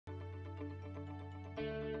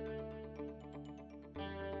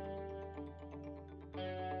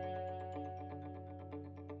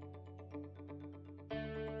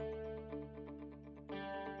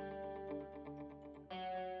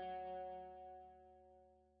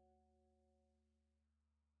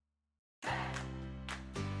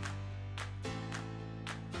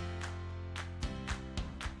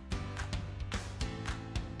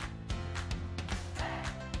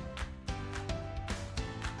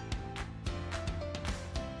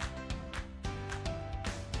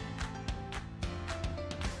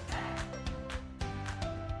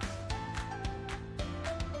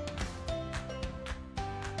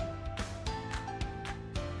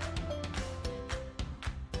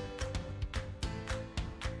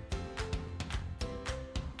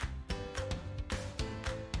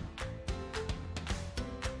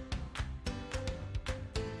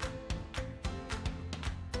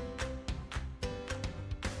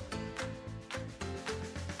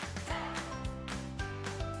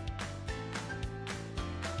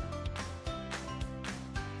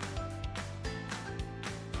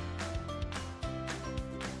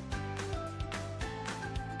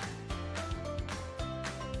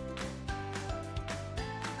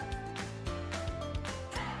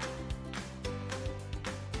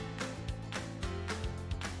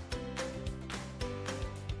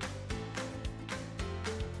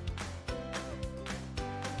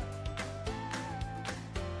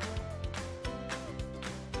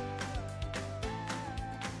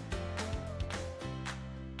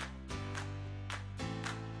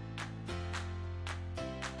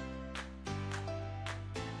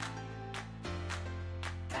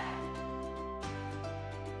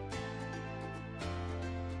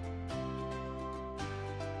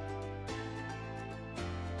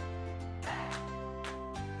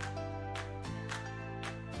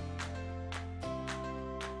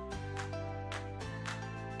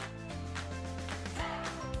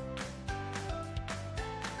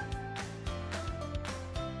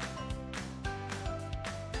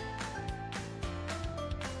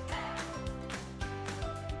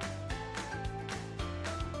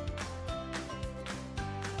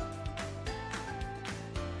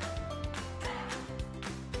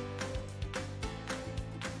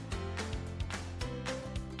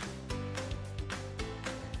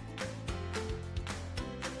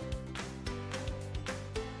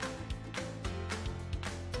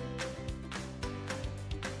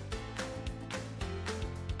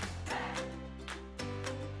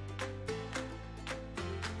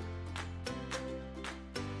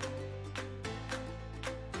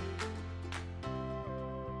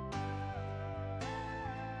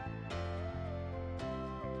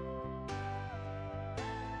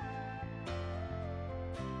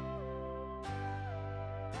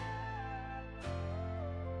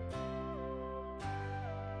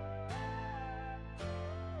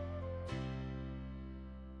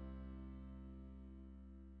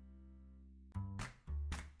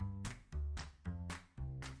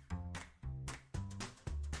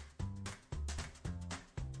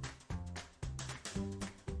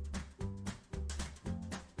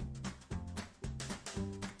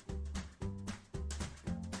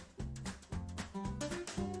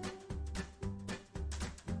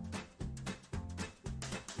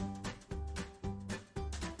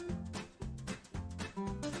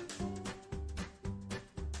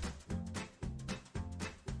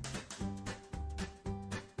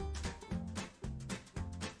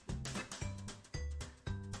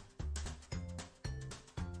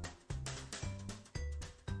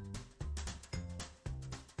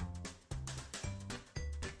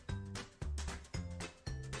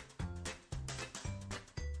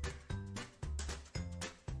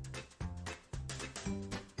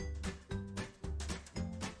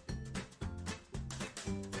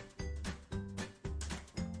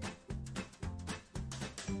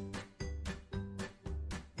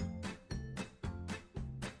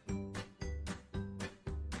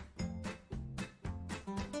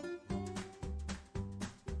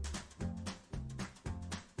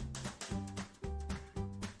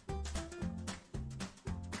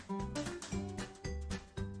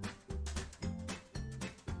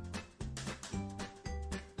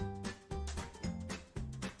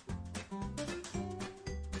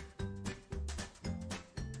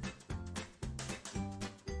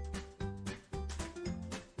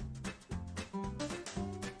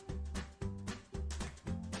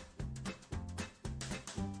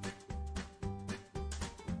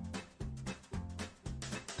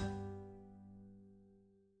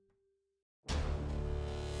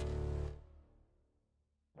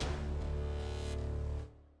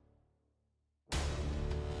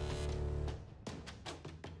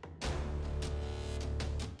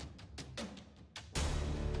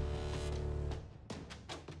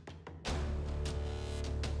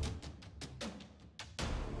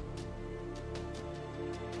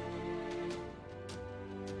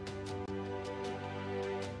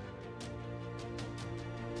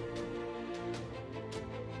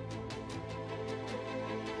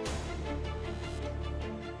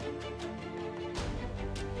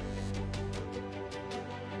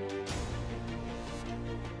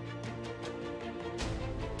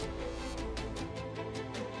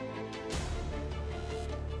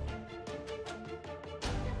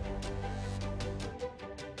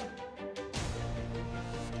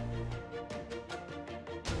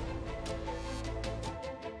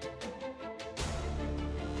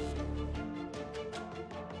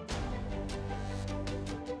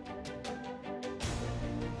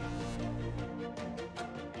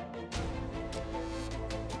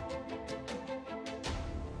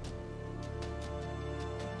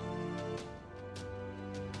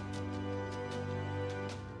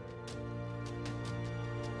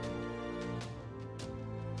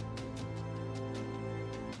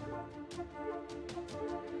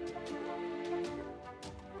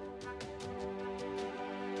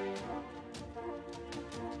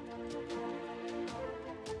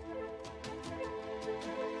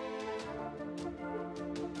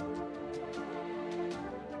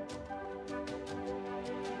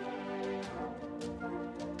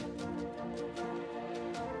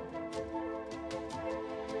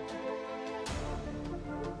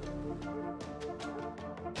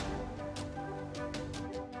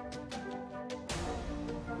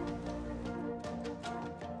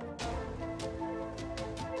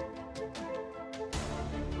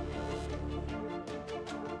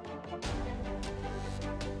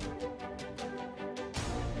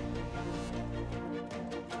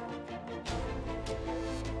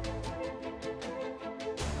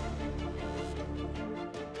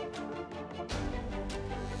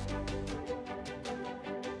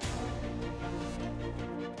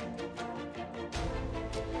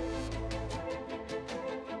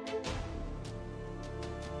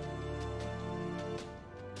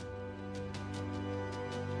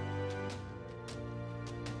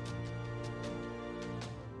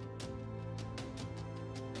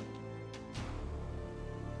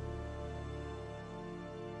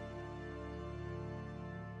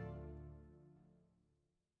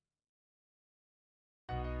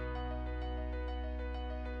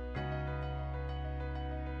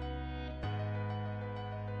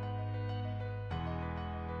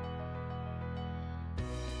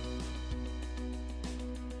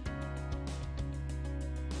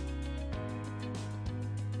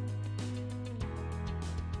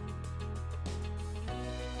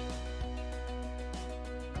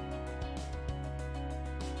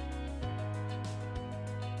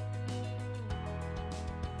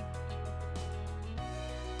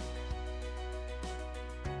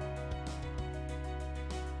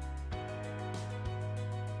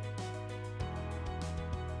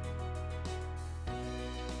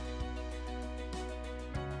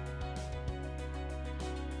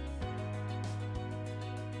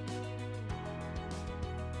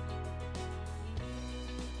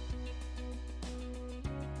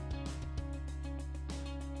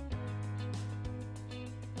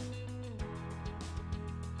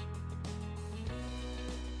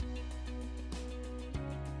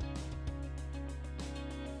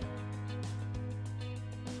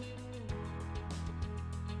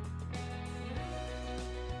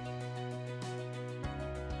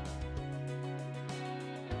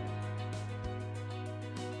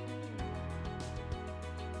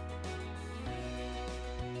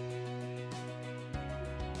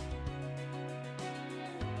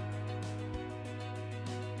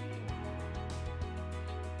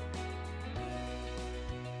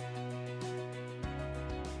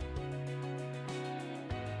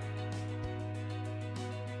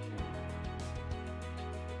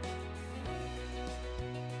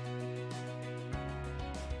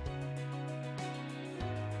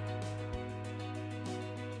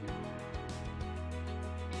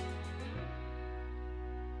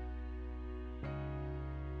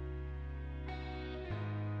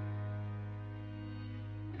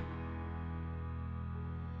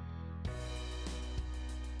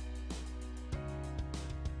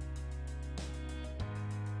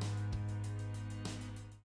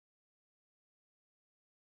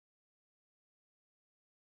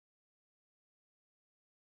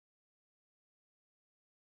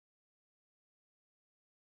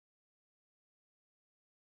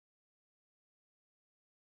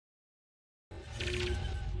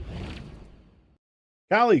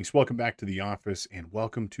Colleagues, welcome back to the office and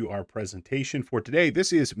welcome to our presentation for today.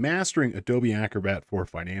 This is Mastering Adobe Acrobat for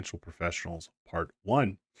Financial Professionals, Part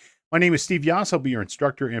 1. My name is Steve Yoss. I'll be your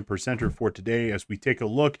instructor and presenter for today as we take a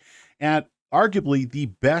look at arguably the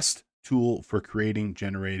best tool for creating,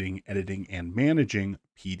 generating, editing, and managing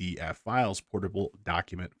PDF files, portable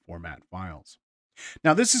document format files.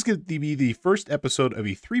 Now, this is going to be the first episode of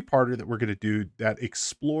a three-parter that we're going to do that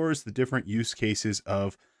explores the different use cases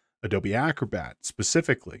of Adobe Acrobat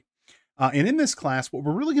specifically. And in this class, what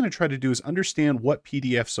we're really going to try to do is understand what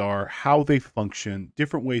PDFs are, how they function,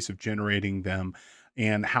 different ways of generating them,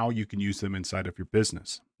 and how you can use them inside of your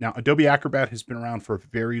business. Now, Adobe Acrobat has been around for a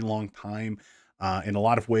very long time. In a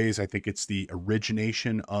lot of ways, I think it's the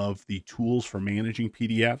origination of the tools for managing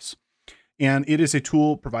PDFs. And it is a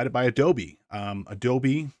tool provided by Adobe.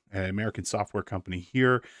 Adobe, an American software company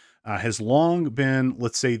here, has long been,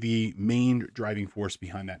 let's say, the main driving force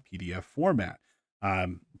behind that PDF format.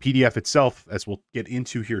 PDF itself, as we'll get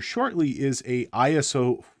into here shortly, is a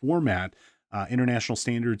ISO format, International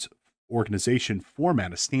Standards Organization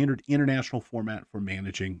format, a standard international format for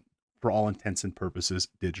managing, for all intents and purposes,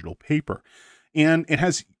 digital paper. And it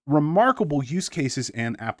has remarkable use cases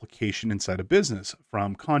and application inside a business,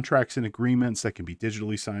 from contracts and agreements that can be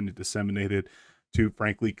digitally signed and disseminated to,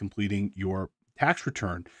 frankly, completing your tax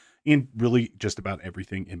return, and really just about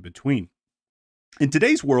everything in between. In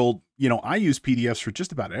today's world, I use PDFs for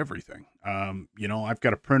just about everything. I've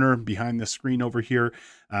got a printer behind the screen over here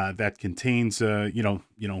that contains, it's a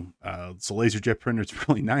LaserJet printer. It's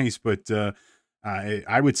really nice, but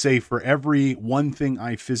I would say for every one thing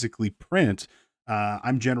I physically print,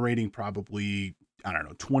 I'm generating probably,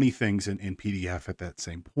 20 things in PDF at that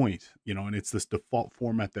same point, and it's this default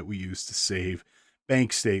format that we use to save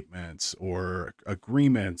bank statements or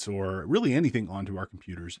agreements or really anything onto our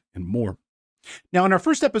computers and more. Now, in our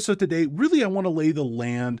first episode today, really, I want to give you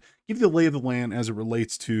the lay of the land as it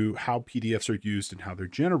relates to how PDFs are used and how they're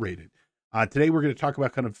generated. Today, we're going to talk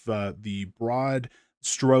about kind of the broad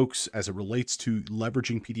strokes as it relates to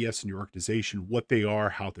leveraging PDFs in your organization, what they are,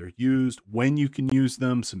 how they're used, when you can use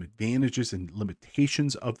them, some advantages and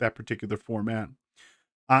limitations of that particular format.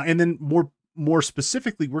 And then more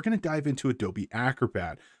specifically, we're going to dive into Adobe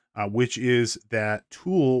Acrobat, which is that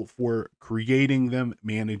tool for creating them,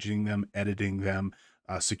 managing them, editing them,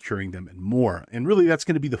 securing them, and more. And really, that's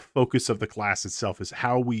going to be the focus of the class itself, is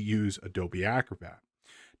how we use Adobe Acrobat.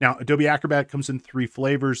 Now, Adobe Acrobat comes in three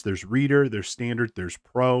flavors. There's Reader, there's Standard, there's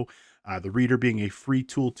Pro. The Reader being a free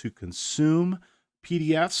tool to consume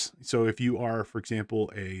PDFs. So if you are, for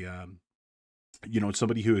example,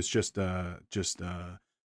 somebody who is just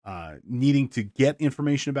needing to get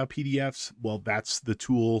information about PDFs, well, that's the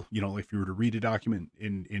tool. If you were to read a document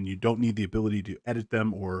and you don't need the ability to edit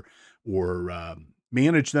them or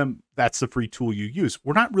manage them, that's the free tool you use.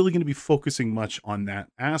 We're not really going to be focusing much on that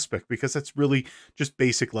aspect because that's really just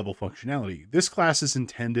basic level functionality. This class is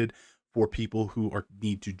intended for people who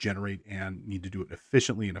need to generate and need to do it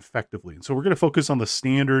efficiently and effectively. And so we're going to focus on the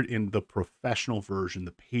standard and the professional version,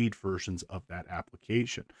 the paid versions of that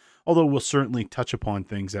application. Although we'll certainly touch upon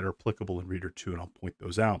things that are applicable in Reader 2, and I'll point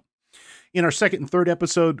those out. In our second and third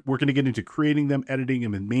episode, we're going to get into creating them, editing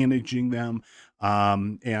them, and managing them.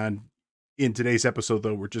 And in today's episode,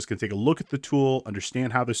 though, we're just going to take a look at the tool,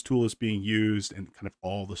 understand how this tool is being used, and kind of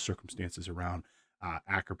all the circumstances around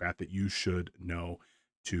Acrobat that you should know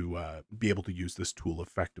to be able to use this tool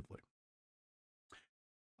effectively.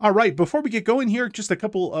 All right, before we get going here, just a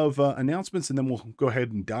couple of announcements, and then we'll go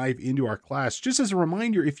ahead and dive into our class. Just as a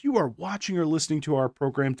reminder, if you are watching or listening to our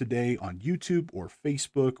program today on YouTube or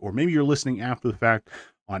Facebook, or maybe you're listening after the fact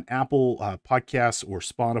on Apple Podcasts or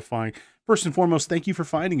Spotify, first and foremost, thank you for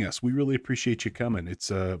finding us. We really appreciate you coming.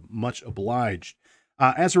 It's much obliged.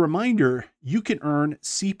 As a reminder, you can earn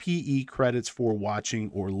CPE credits for watching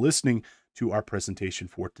or listening to our presentation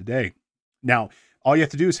for today. Now, all you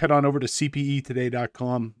have to do is head on over to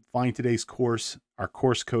cpetoday.com, find today's course. Our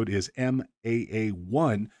course code is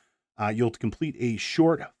MAA1. You'll complete a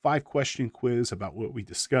short 5-question quiz about what we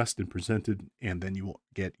discussed and presented, and then you will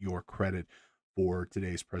get your credit for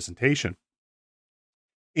today's presentation.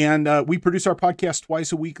 And we produce our podcast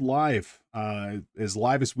twice a week live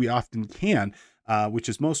as we often can, which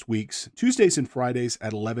is most weeks, Tuesdays and Fridays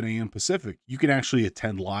at 11 a.m. Pacific. You can actually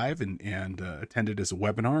attend live and attend it as a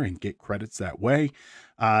webinar and get credits that way.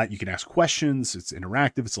 You can ask questions. It's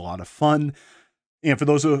interactive. It's a lot of fun. And for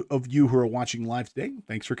those of you who are watching live today,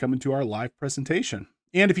 thanks for coming to our live presentation.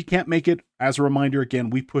 And if you can't make it, as a reminder,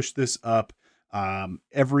 again, we push this up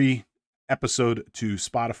every episode to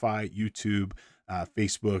Spotify, YouTube,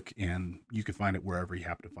 Facebook, and you can find it wherever you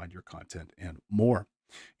happen to find your content and more.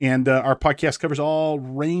 And our podcast covers all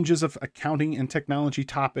ranges of accounting and technology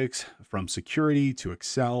topics, from security to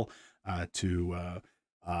Excel to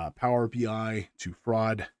Power BI to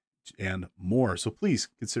fraud and more. So please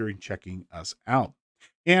consider checking us out.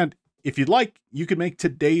 And if you'd like, you can make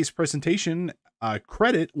today's presentation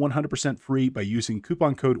credit 100% free by using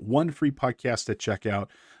coupon code ONEFREEPODCAST at checkout.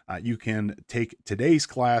 You can take today's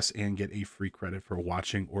class and get a free credit for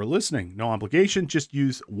watching or listening. No obligation, just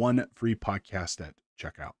use one free podcast at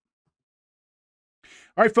checkout.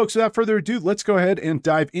 All right, folks, without further ado, let's go ahead and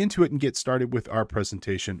dive into it and get started with our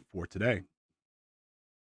presentation for today.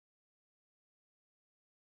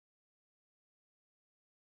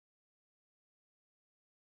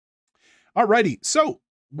 All righty, so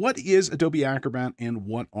what is Adobe Acrobat and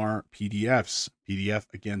what are PDFs? PDF,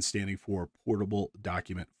 again, standing for Portable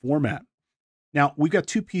Document Format. Now, we've got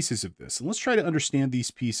two pieces of this, and let's try to understand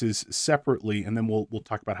these pieces separately, and then we'll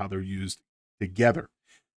talk about how they're used together.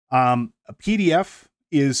 A PDF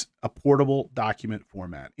is a portable document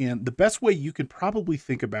format, and the best way you could probably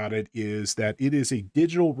think about it is that it is a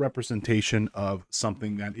digital representation of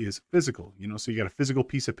something that is physical. So you got a physical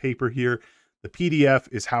piece of paper here. The PDF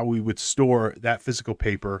is how we would store that physical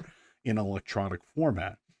paper in an electronic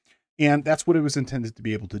format. And that's what it was intended to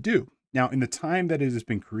be able to do. Now, in the time that it has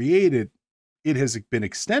been created, it has been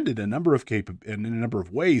extended in a number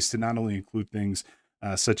of ways to not only include things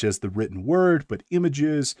such as the written word, but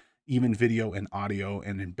images, even video and audio,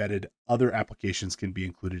 and embedded other applications can be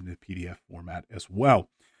included in the PDF format as well.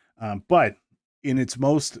 But in its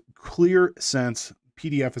most clear sense,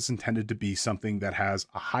 PDF is intended to be something that has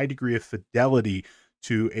a high degree of fidelity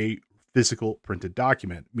to a physical printed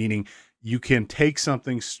document, meaning you can take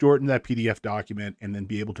something, store it in that PDF document, and then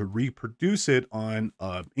be able to reproduce it on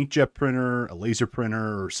an inkjet printer, a laser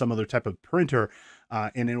printer, or some other type of printer,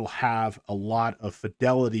 and it will have a lot of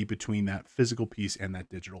fidelity between that physical piece and that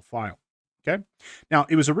digital file. Okay. Now,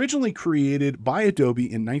 it was originally created by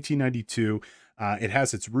Adobe in 1992. It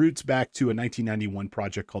has its roots back to a 1991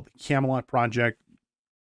 project called the Camelot Project.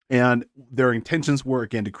 And their intentions were,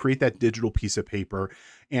 again, to create that digital piece of paper.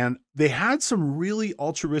 And they had some really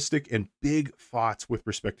altruistic and big thoughts with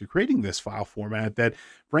respect to creating this file format that,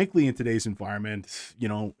 frankly, in today's environment,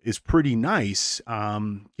 is pretty nice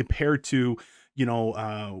compared to,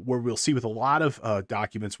 where we'll see with a lot of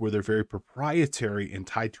documents where they're very proprietary and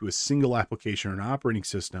tied to a single application or an operating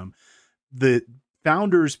system. The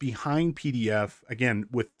founders behind PDF, again,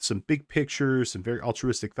 with some big pictures and very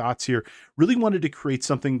altruistic thoughts here, really wanted to create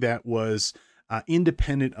something that was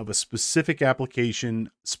independent of a specific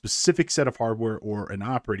application, specific set of hardware, or an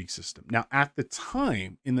operating system. Now, at the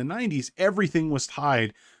time, in the 90s, everything was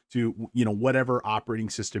tied to, whatever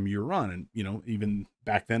operating system you're running. Even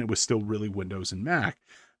back then, it was still really Windows and Mac.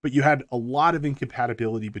 But you had a lot of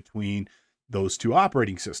incompatibility between those two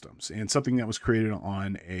operating systems, and something that was created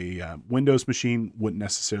on a Windows machine wouldn't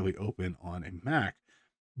necessarily open on a Mac.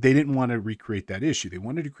 They didn't want to recreate that issue. They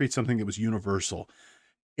wanted to create something that was universal.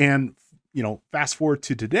 And, fast forward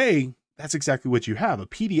to today, that's exactly what you have. A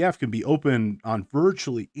PDF can be open on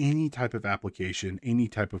virtually any type of application, any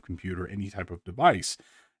type of computer, any type of device.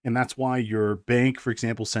 And that's why your bank, for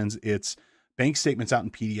example, sends its bank statements out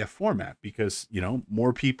in PDF format, because,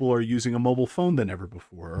 more people are using a mobile phone than ever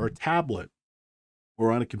before, or a tablet,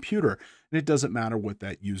 or on a computer, and it doesn't matter what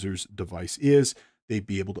that user's device is, they'd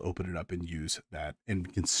be able to open it up and use that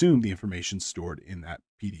and consume the information stored in that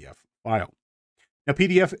PDF file. Now,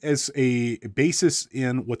 PDF is a basis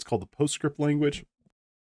in what's called the PostScript language.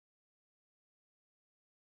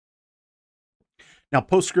 Now,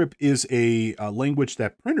 PostScript is a language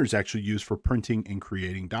that printers actually use for printing and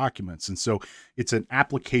creating documents, and so it's an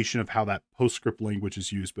application of how that PostScript language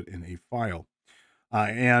is used, but in a file.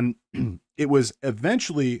 And it was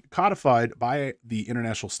eventually codified by the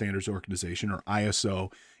International Standards Organization, or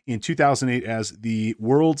ISO, in 2008 as the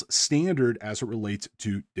world's standard as it relates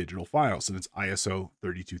to digital files. And it's ISO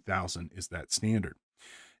 32000 is that standard.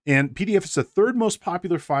 And PDF is the third most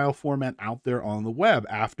popular file format out there on the web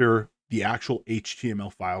after the actual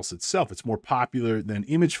HTML files itself. It's more popular than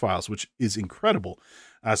image files, which is incredible.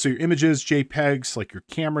 So your images, JPEGs, like your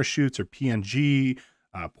camera shoots, or PNG,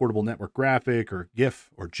 portable network graphic, or GIF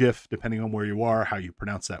or GIF, depending on where you are, how you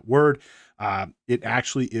pronounce that word. It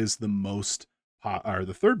actually is the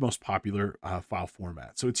third most popular file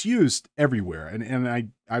format. So it's used everywhere. And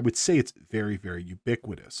I would say it's very, very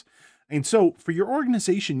ubiquitous. And so for your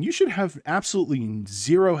organization, you should have absolutely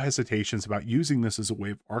zero hesitations about using this as a way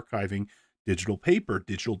of archiving digital paper,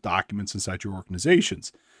 digital documents inside your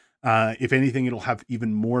organizations. If anything, it'll have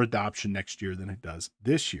even more adoption next year than it does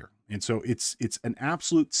this year. And so it's an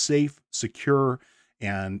absolute safe, secure,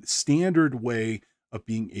 and standard way of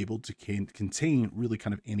being able to contain really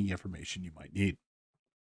kind of any information you might need.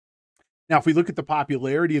 Now, if we look at the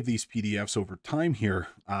popularity of these PDFs over time here,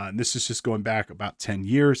 and this is just going back about 10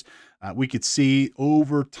 years, we could see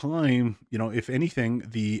over time, if anything,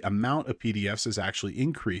 the amount of PDFs has actually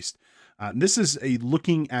increased. And this is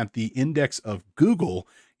looking at the index of Google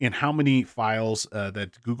and how many files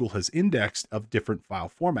that Google has indexed of different file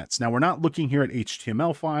formats. Now, we're not looking here at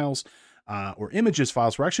HTML files or images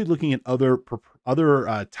files. We're actually looking at other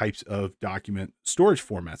types of document storage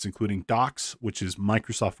formats, including Docs, which is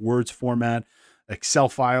Microsoft Word's format, Excel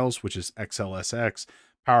files, which is XLSX,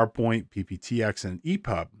 PowerPoint, PPTX, and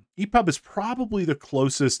EPUB. EPUB is probably the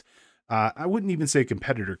closest. I wouldn't even say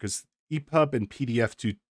competitor, because EPUB and PDF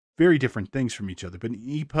do very different things from each other, but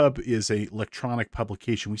EPUB is a electronic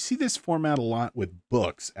publication. We see this format a lot with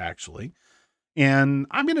books, actually. And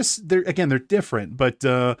they're different, but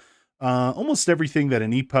almost everything that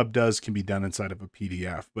an EPUB does can be done inside of a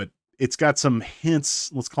PDF, but it's got some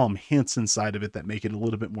hints, let's call them hints inside of it, that make it a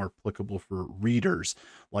little bit more applicable for readers,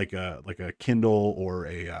 like a Kindle or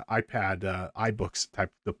a iPad, iBooks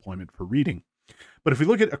type deployment for reading. But if we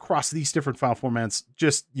look at across these different file formats,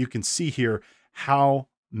 you can see here how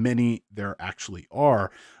many there actually are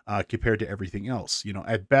compared to everything else.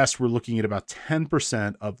 At best, we're looking at about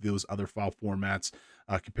 10% of those other file formats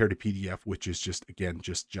compared to PDF, which is just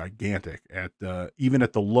gigantic. Even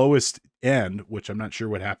at the lowest end, which I'm not sure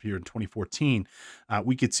what happened here in 2014,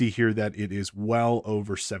 we could see here that it is well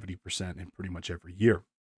over 70% in pretty much every year.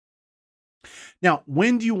 Now,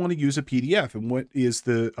 when do you want to use a PDF, and what is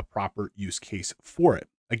a proper use case for it?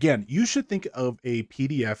 Again, you should think of a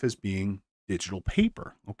PDF as being digital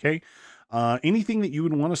paper, okay? Anything that you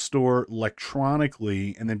would want to store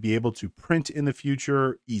electronically and then be able to print in the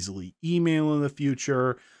future, easily email in the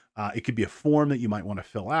future. It could be a form that you might want to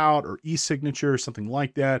fill out, or e-signature, something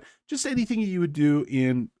like that. Just anything you would do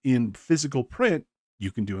in physical print,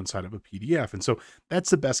 you can do inside of a PDF. And so that's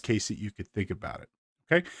the best case that you could think about it.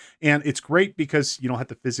 Okay. And it's great because you don't have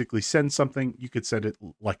to physically send something. You could send it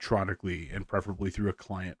electronically, and preferably through a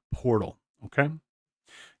client portal. Okay.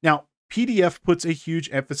 Now, PDF puts a huge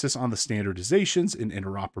emphasis on the standardizations and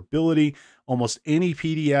interoperability. Almost any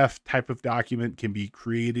PDF type of document can be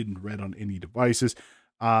created and read on any devices.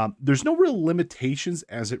 There's no real limitations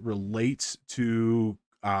as it relates to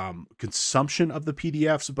consumption of the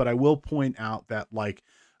PDFs, but I will point out that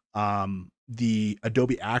the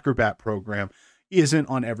Adobe Acrobat program isn't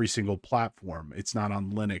on every single platform. It's not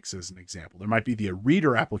on Linux, as an example. There might be the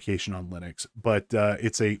Reader application on Linux, but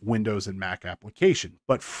it's a Windows and Mac application.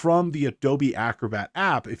 But from the Adobe Acrobat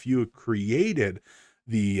app, if you had created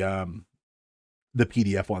the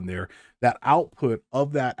PDF on there, that output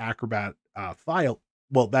of that Acrobat file,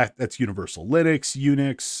 well, that's universal. Linux,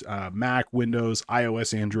 Unix, Mac, Windows,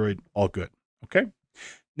 iOS, Android, all good. Okay.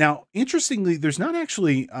 Now, interestingly, there's not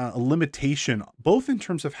actually a limitation, both in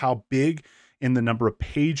terms of how big and the number of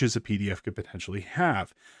pages a PDF could potentially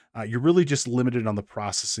have. You're really just limited on the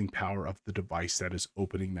processing power of the device that is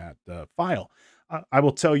opening that file. I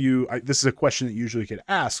will tell you, this is a question that you usually get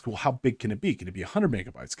asked. Well, how big can it be? Can it be 100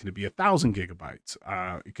 megabytes? Can it be 1,000 gigabytes?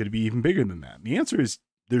 It could be even bigger than that. And the answer is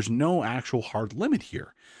there's no actual hard limit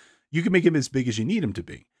here. You can make them as big as you need them to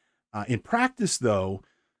be. In practice, though,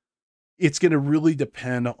 it's going to really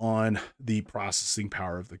depend on the processing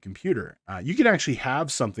power of the computer. You can actually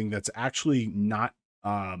have something that's actually not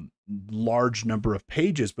large number of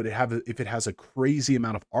pages, but if it has a crazy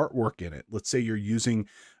amount of artwork in it. Let's say you're using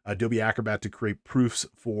Adobe Acrobat to create proofs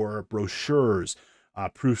for brochures,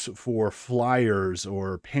 proofs for flyers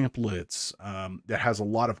or pamphlets that has a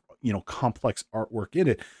lot of complex artwork in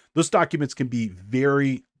it. Those documents can be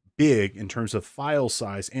very big in terms of file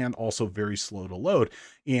size and also very slow to load.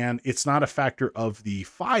 And it's not a factor of the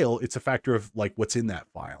file, it's a factor of what's in that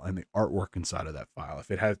file and the artwork inside of that file.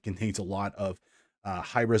 If it contains a lot of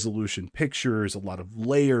high resolution pictures, a lot of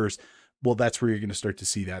layers, well, that's where you're going to start to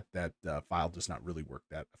see that file does not really work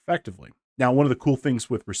that effectively. Now, one of the cool things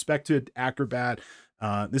with respect to Acrobat,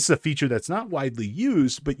 this is a feature that's not widely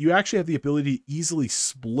used, but you actually have the ability to easily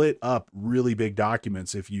split up really big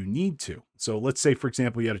documents if you need to. So let's say, for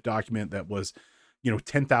example, you had a document that was,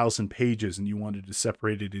 10,000 pages and you wanted to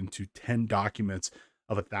separate it into 10 documents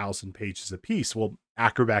of 1,000 pages apiece. Well,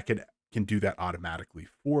 Acrobat can do that automatically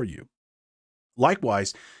for you.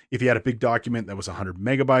 Likewise, if you had a big document that was 100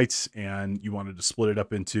 megabytes and you wanted to split it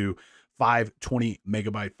up into 5 20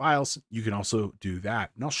 megabyte files, you can also do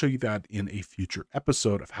that. And I'll show you that in a future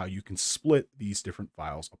episode of how you can split these different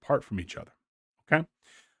files apart from each other. Okay.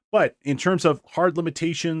 But in terms of hard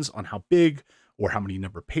limitations on how big or how many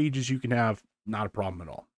number of pages you can have, not a problem at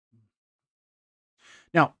all.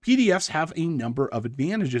 Now, PDFs have a number of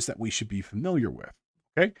advantages that we should be familiar with.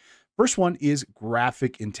 Okay. First one is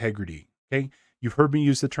graphic integrity. Okay. You've heard me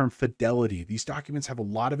use the term fidelity. These documents have a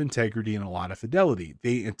lot of integrity and a lot of fidelity.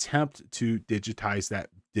 They attempt to digitize that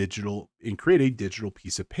digital and create a digital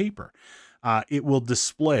piece of paper. It will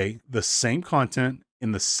display the same content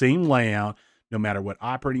in the same layout, no matter what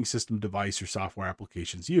operating system, device, or software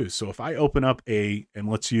applications use. So if I open up and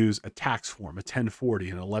let's use a tax form, a 1040,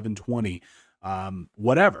 an 1120,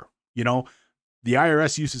 whatever, the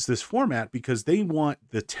IRS uses this format because they want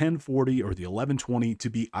the 1040 or the 1120 to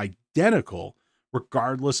be identical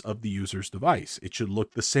regardless of the user's device. It should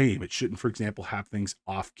look the same. It shouldn't, for example, have things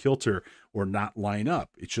off kilter or not line up.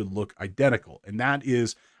 It should look identical. And that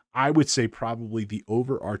is, I would say, probably the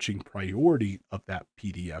overarching priority of that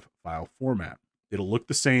PDF file format. It'll look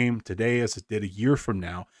the same today as it did a year from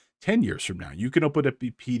now, 10 years from now. You can open up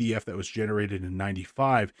a PDF that was generated in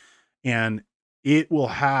 95 and it will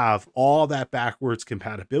have all that backwards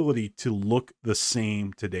compatibility to look the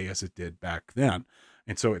same today as it did back then.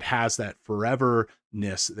 And so it has that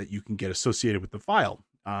foreverness that you can get associated with the file.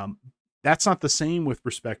 That's not the same with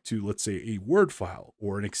respect to, let's say, a Word file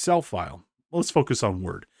or an Excel file. Let's focus on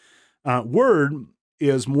Word. Word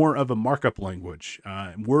is more of a markup language.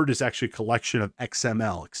 Word is actually a collection of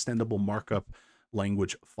XML, extendable markup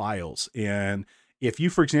language files. And if you,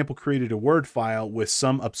 for example, created a Word file with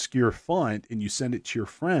some obscure font and you send it to your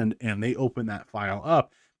friend and they open that file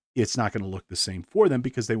up, it's not going to look the same for them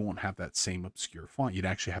because they won't have that same obscure font. You'd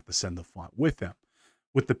actually have to send the font with them.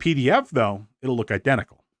 With the PDF, though, it'll look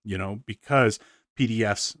identical, because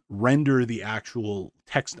PDFs render the actual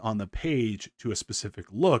text on the page to a specific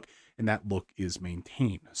look, and that look is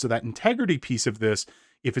maintained. So that integrity piece of this,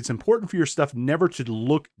 if it's important for your stuff never to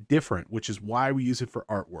look different, which is why we use it for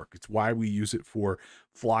artwork, it's why we use it for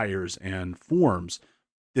flyers and forms,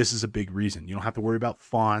 this is a big reason. You don't have to worry about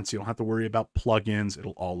fonts. You don't have to worry about plugins.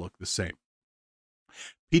 It'll all look the same.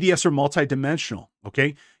 PDFs are multidimensional.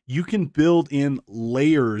 Okay. You can build in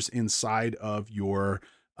layers inside of your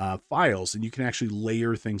files, and you can actually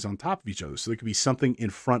layer things on top of each other. So there could be something in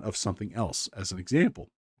front of something else, as an example.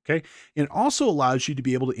 Okay. And it also allows you to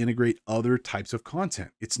be able to integrate other types of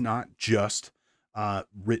content. It's not just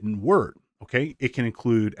written word. Okay. It can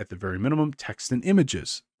include, at the very minimum, text and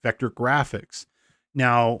images, vector graphics.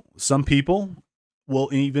 Now, some people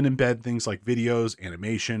will even embed things like videos,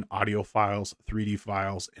 animation, audio files, 3D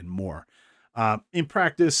files, and more. In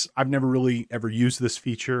practice, I've never really ever used this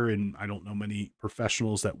feature, and I don't know many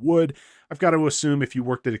professionals that would. I've got to assume if you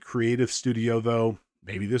worked at a creative studio, though,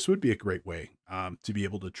 maybe this would be a great way to be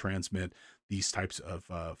able to transmit these types of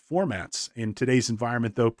formats. In today's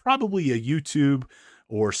environment, though, probably a YouTube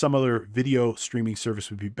or some other video streaming service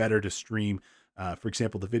would be better to stream, for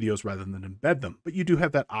example, the videos rather than embed them. But you do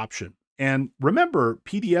have that option. And remember,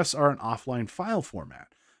 PDFs are an offline file format.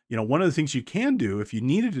 One of the things you can do if you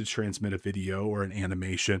needed to transmit a video or an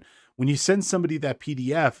animation, when you send somebody that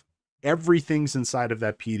PDF, everything's inside of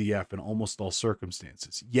that PDF in almost all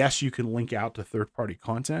circumstances. Yes, you can link out to third-party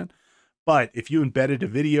content, but if you embedded a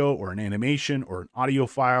video or an animation or an audio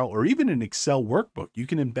file or even an Excel workbook, you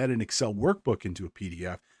can embed an Excel workbook into a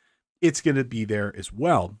PDF. It's going to be there as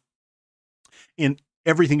well. And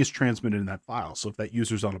everything is transmitted in that file. So if that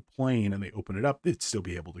user's on a plane and they open it up, they'd still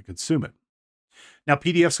be able to consume it. Now,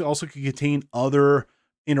 PDFs also can contain other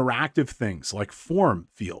interactive things like form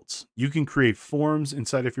fields. You can create forms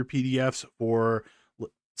inside of your PDFs for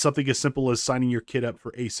something as simple as signing your kid up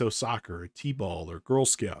for ASO soccer, or T-ball, or Girl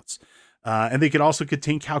Scouts. And they can also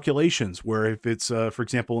contain calculations where if it's, for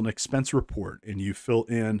example, an expense report and you fill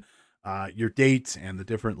in your date and the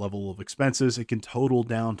different level of expenses, it can total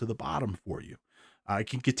down to the bottom for you. It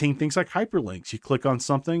can contain things like hyperlinks. You click on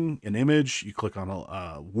something, an image, you click on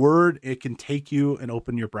a word, it can take you and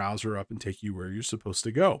open your browser up and take you where you're supposed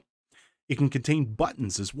to go. It can contain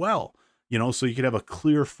buttons as well, so you could have a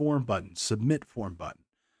clear form button, submit form button.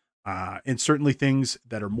 And certainly things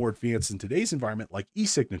that are more advanced in today's environment, like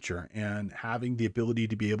e-signature and having the ability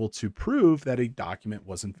to be able to prove that a document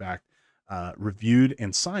was in fact reviewed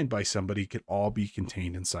and signed by somebody, could all be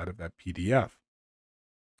contained inside of that PDF.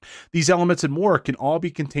 These elements and more can all be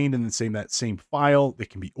contained in that same file. They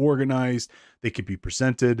can be organized, they can be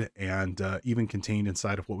presented, and even contained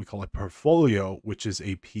inside of what we call a portfolio, which is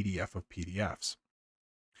a PDF of PDFs.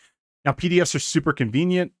 Now, PDFs are super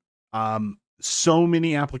convenient. So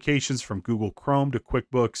many applications from Google Chrome to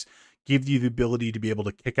QuickBooks give you the ability to be able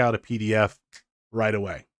to kick out a PDF right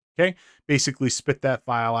away. Okay, basically spit that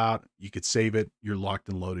file out. You could save it. You're locked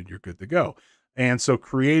and loaded. You're good to go. And so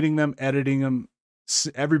creating them, editing them,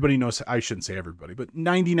 everybody knows, I shouldn't say everybody, but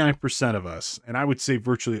 99% of us, and I would say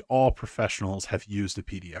virtually all professionals, have used a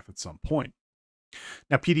PDF at some point.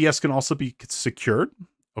 Now, PDFs can also be secured.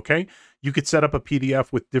 Okay. You could set up a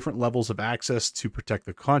PDF with different levels of access to protect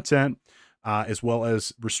the content, as well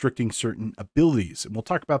as restricting certain abilities. And we'll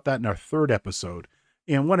talk about that in our third episode.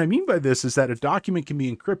 And what I mean by this is that a document can be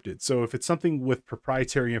encrypted. So if it's something with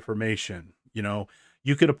proprietary information,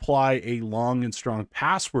 you could apply a long and strong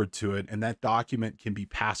password to it, and that document can be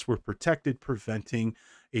password protected, preventing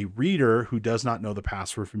a reader who does not know the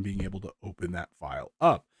password from being able to open that file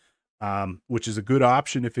up. Which is a good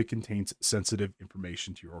option if it contains sensitive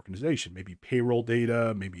information to your organization, maybe payroll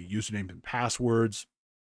data, maybe username and passwords.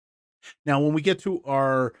 Now, when we get to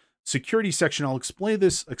our security section, I'll explore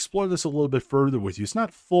this a little bit further with you. It's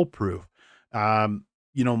not foolproof. Modern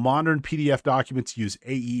PDF documents use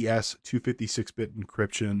AES 256-bit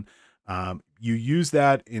encryption. You use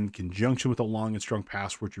that in conjunction with a long and strong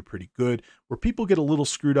password, you're pretty good. Where people get a little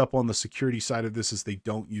screwed up on the security side of this is they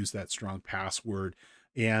don't use that strong password.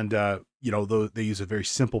 And, they use a very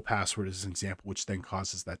simple password as an example, which then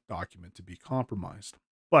causes that document to be compromised.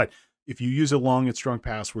 But if you use a long and strong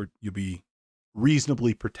password, you'll be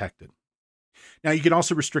reasonably protected. Now, you can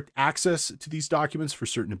also restrict access to these documents for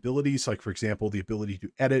certain abilities, like, for example, the ability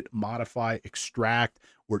to edit, modify, extract,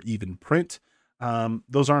 or even print.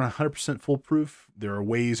 Those aren't 100% foolproof. There are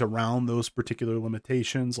ways around those particular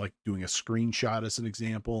limitations, like doing a screenshot as an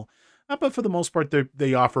example. But for the most part,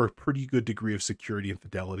 they offer a pretty good degree of security and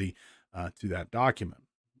fidelity to that document.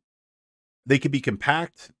 They can be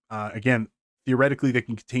compact. Again, theoretically, they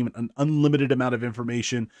can contain an unlimited amount of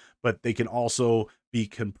information, but they can also be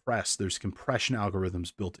compressed. There's compression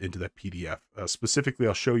algorithms built into that PDF. Specifically,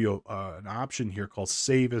 I'll show you an option here called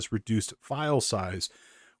Save as Reduced File Size,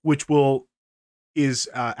 which is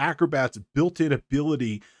Acrobat's built-in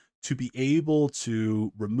ability to be able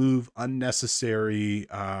to remove unnecessary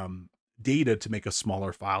data to make a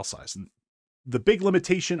smaller file size. And the big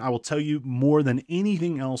limitation, I will tell you more than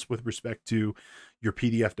anything else with respect to your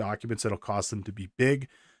PDF documents that'll cause them to be big,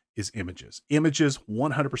 is images. Images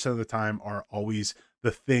 100% of the time are always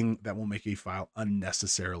the thing that will make a file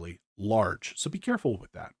unnecessarily large. So be careful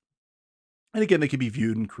with that. And again, they can be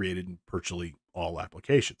viewed and created in virtually all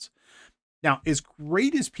applications. Now, as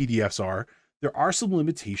great as PDFs are, there are some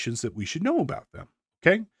limitations that we should know about them.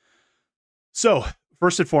 Okay. So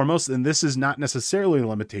first and foremost, and this is not necessarily a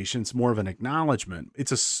limitation, it's more of an acknowledgement.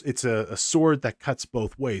 It's a sword that cuts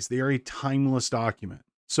both ways. They are a timeless document.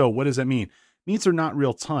 So what does that mean? It means they're not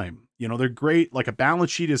real time. They're great. Like a balance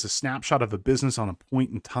sheet is a snapshot of a business on a point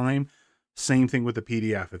in time. Same thing with a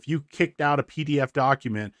PDF. If you kicked out a PDF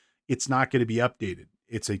document, it's not going to be updated.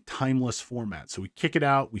 It's a timeless format. So we kick it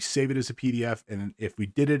out, we save it as a PDF. And if we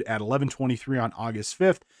did it at 11/23 on August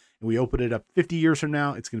 5th, and we open it up 50 years from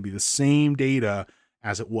now, it's going to be the same data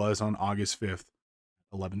as it was on August 5th,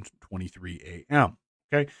 11:23 a.m.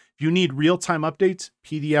 Okay. If you need real-time updates,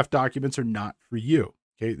 PDF documents are not for you.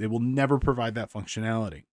 Okay. They will never provide that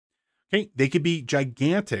functionality. Okay. They could be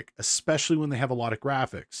gigantic, especially when they have a lot of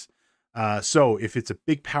graphics. So if it's a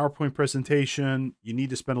big PowerPoint presentation, you need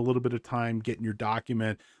to spend a little bit of time getting your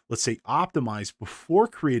document, let's say, optimized before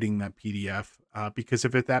creating that PDF. Because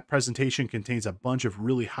if that presentation contains a bunch of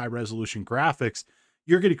really high resolution graphics,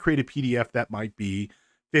 you're going to create a PDF that might be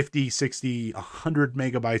 50, 60, 100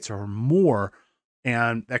 megabytes or more.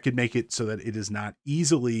 And that could make it so that it is not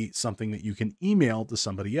easily something that you can email to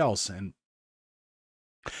somebody else. And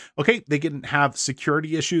okay, they can have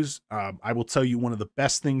security issues. I will tell you, one of the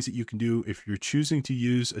best things that you can do if you're choosing to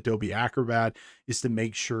use Adobe Acrobat is to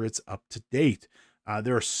make sure it's up to date.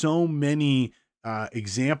 There are so many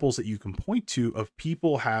examples that you can point to of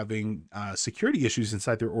people having security issues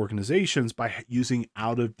inside their organizations by using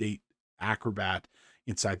out-of-date Acrobat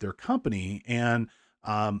inside their company. And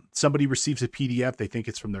somebody receives a PDF, they think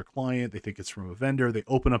it's from their client, they think it's from a vendor, they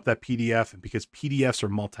open up that PDF, and because PDFs are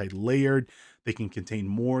multi-layered, they can contain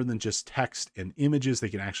more than just text and images. They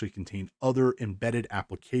can actually contain other embedded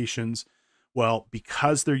applications. Well,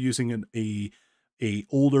 because they're using a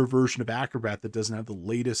older version of Acrobat that doesn't have the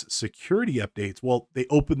latest security updates, well, they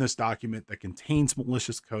open this document that contains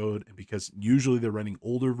malicious code, and because usually they're running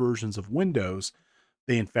older versions of Windows,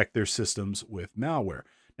 they infect their systems with malware.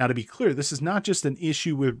 Now, to be clear, this is not just an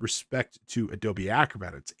issue with respect to Adobe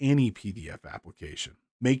Acrobat. It's any PDF application.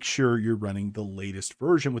 Make sure you're running the latest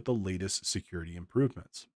version with the latest security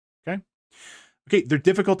improvements. Okay. Okay. They're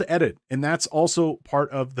difficult to edit. And that's also part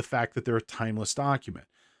of the fact that they're a timeless document.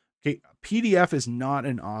 Okay. PDF is not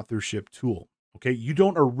an authorship tool. Okay. You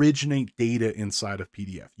don't originate data inside of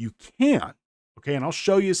PDF. You can. Okay. And I'll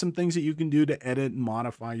show you some things that you can do to edit and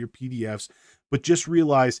modify your PDFs, but just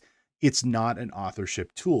realize it's not an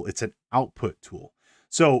authorship tool. It's an output tool.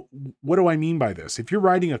 So what do I mean by this? If you're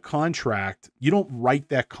writing a contract, you don't write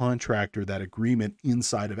that contract or that agreement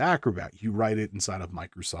inside of Acrobat. You write it inside of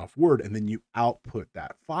Microsoft Word, and then you output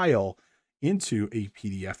that file into a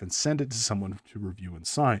PDF and send it to someone to review and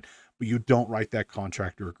sign. But you don't write that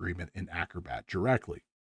contract or agreement in Acrobat directly.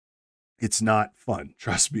 It's not fun.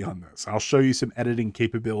 Trust me on this. I'll show you some editing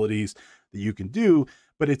capabilities that you can do,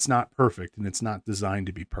 but it's not perfect and it's not designed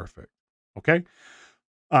to be perfect. Okay.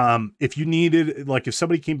 If you needed, like if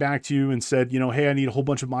somebody came back to you and said, you know, hey, I need a whole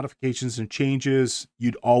bunch of modifications and changes,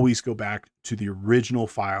 you'd always go back to the original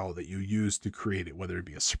file that you used to create it, whether it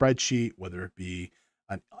be a spreadsheet, whether it be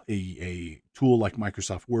a tool like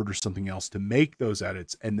Microsoft Word or something else to make those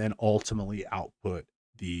edits, and then ultimately output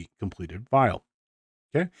the completed file.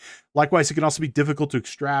 Okay. Likewise, it can also be difficult to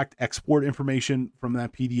extract, export information from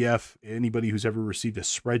that PDF. Anybody who's ever received a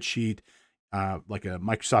spreadsheet, like a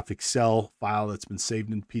Microsoft Excel file that's been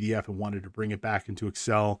saved in PDF and wanted to bring it back into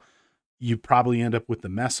Excel, you probably end up with the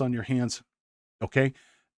mess on your hands. Okay.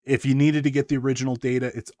 If you needed to get the original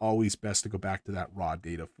data, it's always best to go back to that raw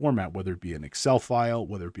data format, whether it be an Excel file,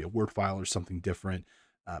 whether it be a Word file or something different.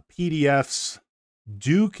 PDFs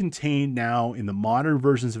do contain now in the modern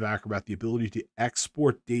versions of Acrobat the ability to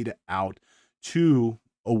export data out to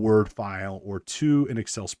a Word file or to an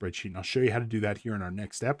Excel spreadsheet. And I'll show you how to do that here in our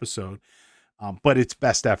next episode. But it's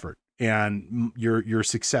best effort, and your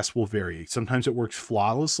success will vary. Sometimes it works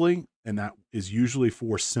flawlessly, and that is usually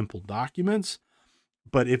for simple documents.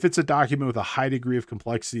 But if it's a document with a high degree of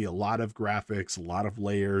complexity, a lot of graphics, a lot of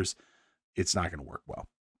layers, it's not going to work well.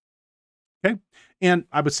 Okay. And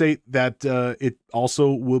I would say that it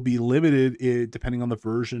also will be limited depending on the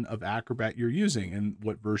version of Acrobat you're using and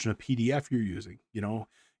what version of PDF you're using. You know,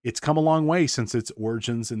 it's come a long way since its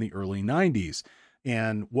origins in the early 90s.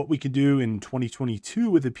 And what we could do in 2022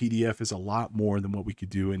 with a PDF is a lot more than what we could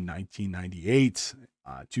do in 1998,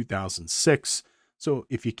 2006. So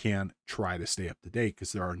if you can, try to stay up to date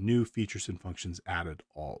because there are new features and functions added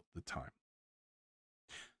all the time.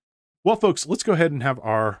 Well, folks, let's go ahead and have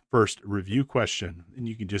our first review question. And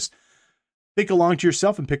you can just think along to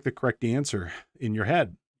yourself and pick the correct answer in your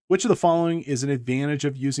head. Which of the following is an advantage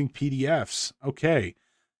of using PDFs? Okay.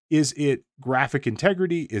 Is it graphic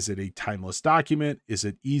integrity? Is it a timeless document? Is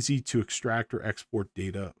it easy to extract or export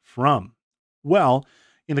data from? Well,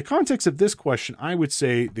 in the context of this question, I would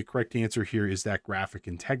say the correct answer here is that graphic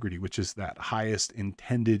integrity, which is that highest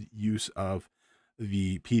intended use of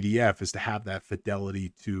the PDF, is to have that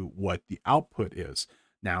fidelity to what the output is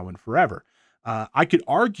now and forever. I could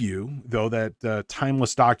argue, though, that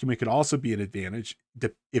timeless document could also be an advantage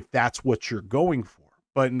if that's what you're going for.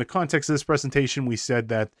 But in the context of this presentation, we said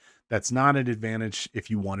that that's not an advantage if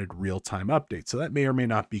you wanted real-time updates. So that may or may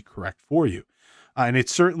not be correct for you. And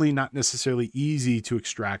it's certainly not necessarily easy to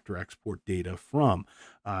extract or export data from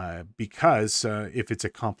because if it's a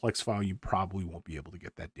complex file, you probably won't be able to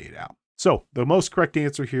get that data out. So the most correct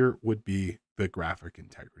answer here would be the graphic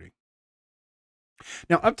integrity.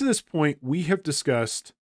 Now, up to this point, we have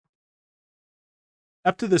discussed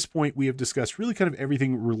really kind of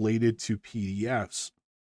everything related to PDFs.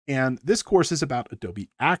 And this course is about Adobe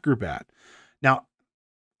Acrobat. Now,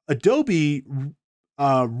 Adobe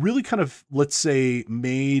really kind of, let's say,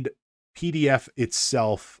 made PDF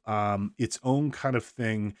itself its own kind of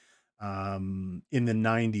thing in the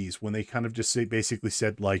 90s when they kind of just basically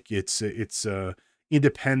said like it's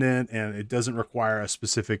independent and it doesn't require a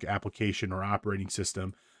specific application or operating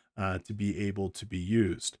system to be able to be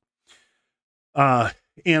used. And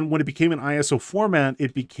when it became an ISO format,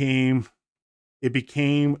 it became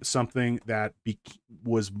something that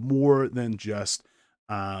was more than just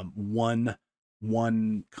one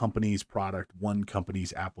company's product, one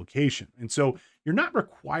company's application. And so you're not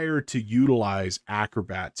required to utilize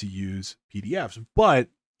Acrobat to use PDFs, but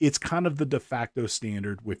it's kind of the de facto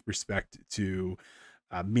standard with respect to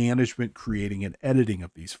management, creating and editing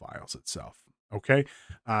of these files itself. Okay.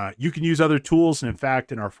 You can use other tools. And in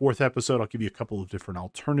fact, in our fourth episode, I'll give you a couple of different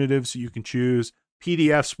alternatives you can choose.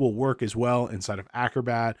 PDFs will work as well inside of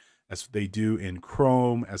Acrobat as they do in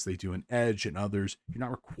Chrome, as they do in Edge and others. You're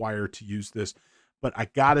not required to use this, but I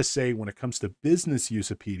gotta say, when it comes to business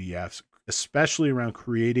use of PDFs, especially around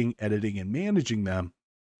creating, editing, and managing them,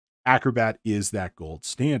 Acrobat is that gold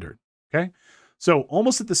standard. Okay. So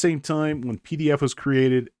almost at the same time when PDF was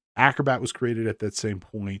created, Acrobat was created at that same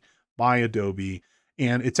point by Adobe.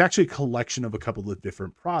 And it's actually a collection of a couple of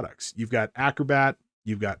different products. You've got Acrobat,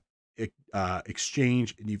 you've got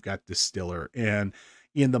Exchange, and you've got Distiller. And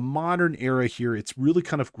In the modern era here, it's really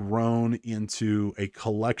kind of grown into a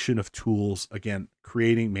collection of tools, again,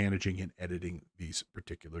 creating, managing, and editing these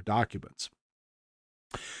particular documents.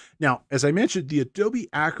 Now, as I mentioned, the Adobe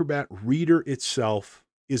Acrobat Reader itself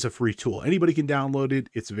is a free tool. Anybody can download it.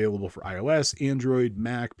 It's available for iOS, Android,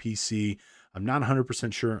 Mac, PC. I'm not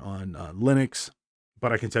 100% sure on Linux,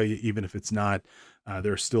 but I can tell you, even if it's not,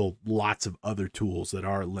 there are still lots of other tools that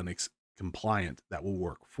are Linux compliant that will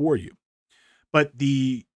work for you. But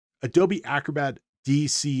the Adobe Acrobat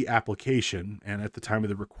DC application, and at the time of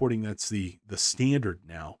the recording, that's the standard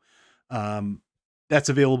now, that's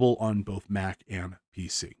available on both Mac and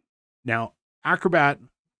PC. Now, Acrobat,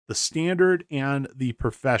 the standard and the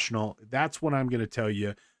professional, that's what I'm going to tell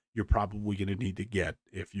you you're probably going to need to get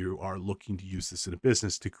if you are looking to use this in a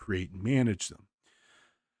business to create and manage them.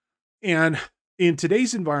 And in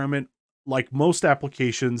today's environment, like most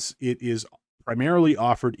applications, it is primarily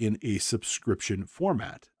offered in a subscription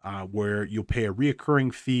format, where you'll pay a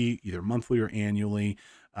reoccurring fee, either monthly or annually,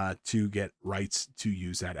 to get rights to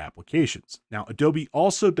use that applications. Now, Adobe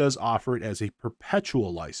also does offer it as a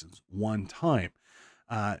perpetual license one time.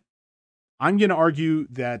 I'm going to argue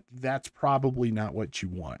that that's probably not what you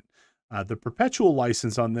want. The perpetual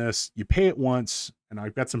license on this, you pay it once, and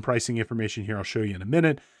I've got some pricing information here I'll show you in a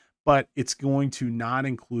minute, but it's going to not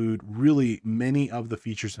include really many of the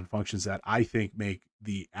features and functions that I think make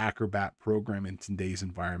the Acrobat program in today's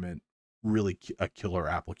environment really a killer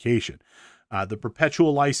application. The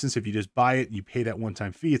perpetual license, if you just buy it, you pay that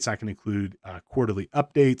one-time fee, it's not going to include quarterly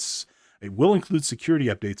updates. It will include security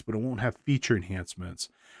updates, but it won't have feature enhancements.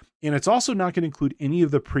 And it's also not going to include any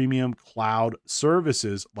of the premium cloud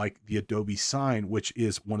services like the Adobe Sign, which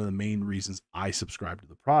is one of the main reasons I subscribe to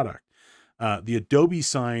the product. The Adobe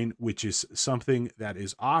Sign, which is something that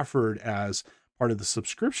is offered as part of the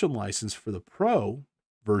subscription license for the Pro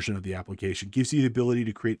version of the application, gives you the ability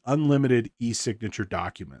to create unlimited e-signature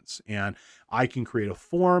documents. And I can create a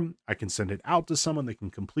form, I can send it out to someone, they can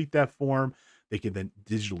complete that form, they can then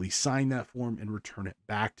digitally sign that form and return it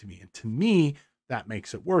back to me. And to me, that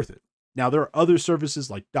makes it worth it. Now, there are other services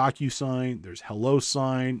like DocuSign, there's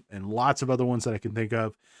HelloSign, and lots of other ones that I can think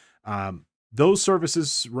of. Those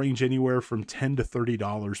services range anywhere from $10 to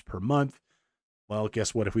 $30 per month. Well,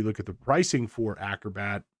 guess what? If we look at the pricing for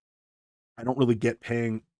Acrobat, I don't really get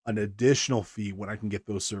paying an additional fee when I can get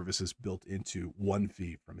those services built into one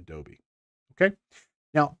fee from Adobe. Okay.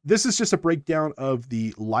 Now, this is just a breakdown of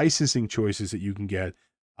the licensing choices that you can get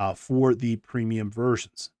for the premium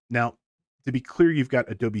versions. Now, to be clear, you've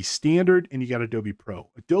got Adobe Standard and you got Adobe Pro.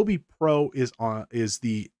 Adobe Pro is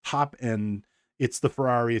the top end. It's the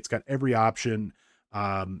Ferrari. It's got every option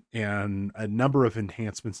and a number of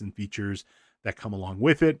enhancements and features that come along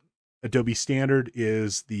with it. Adobe Standard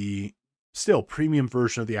is the still premium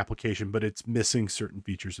version of the application, but it's missing certain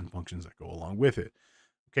features and functions that go along with it.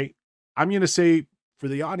 Okay. I'm going to say for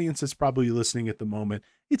the audience that's probably listening at the moment,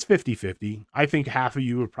 it's 50-50. I think half of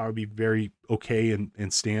you would probably be very okay in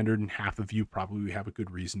Standard, and half of you probably have a good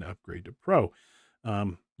reason to upgrade to Pro.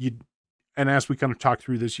 And as we kind of talk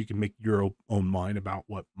through this, you can make your own mind about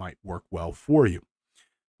what might work well for you.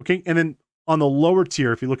 Okay. And then on the lower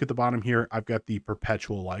tier, if you look at the bottom here, I've got the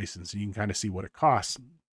perpetual license, and you can kind of see what it costs.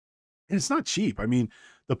 And it's not cheap. I mean,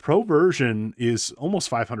 the Pro version is almost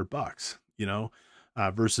 $500,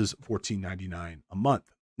 versus $14.99 a month.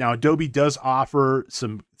 Now, Adobe does offer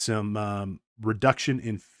some reduction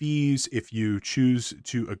in fees if you choose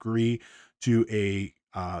to agree to a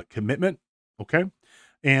commitment. Okay.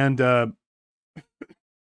 And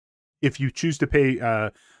if you choose to pay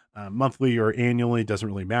monthly or annually, it doesn't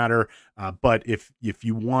really matter. But if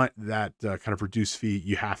you want that kind of reduced fee,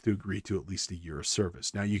 you have to agree to at least a year of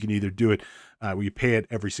service. Now, you can either do it where you pay it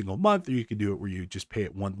every single month, or you can do it where you just pay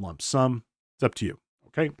it one lump sum. It's up to you.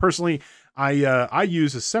 Okay. Personally, I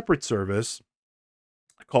use a separate service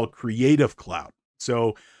called Creative Cloud.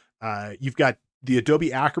 So you've got the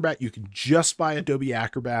Adobe Acrobat. You can just buy Adobe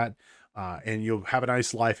Acrobat and you'll have a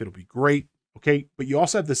nice life. It'll be great. Okay. But you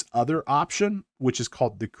also have this other option, which is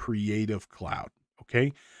called the Creative Cloud.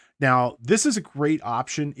 Okay. Now, this is a great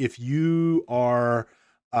option if you are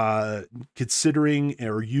considering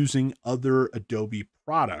or using other Adobe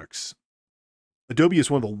products. Adobe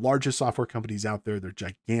is one of the largest software companies out there. They're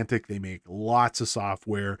gigantic. They make lots of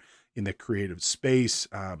software in the creative space.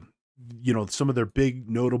 Some of their big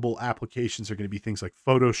notable applications are going to be things like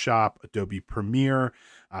Photoshop, Adobe Premiere,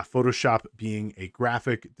 Photoshop being a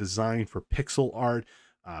graphic design for pixel art.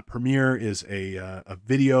 Premiere is a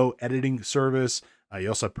video editing service. You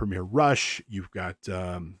also have Premiere Rush. You've got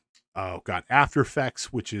After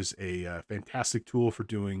Effects, which is a fantastic tool for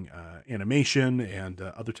doing animation and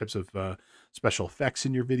other types of special effects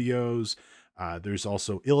in your videos. There's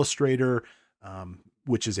also Illustrator,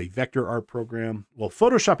 which is a vector art program. Well,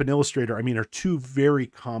 Photoshop and Illustrator, I mean, are two very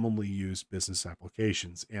commonly used business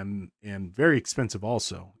applications and very expensive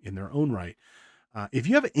also in their own right. If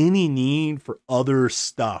you have any need for other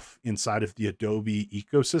stuff inside of the Adobe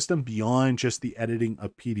ecosystem beyond just the editing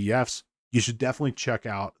of PDFs, you should definitely check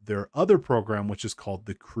out their other program, which is called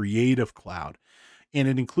the Creative Cloud. And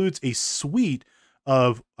it includes a suite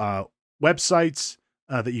of websites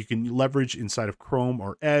that you can leverage inside of Chrome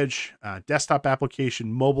or Edge, desktop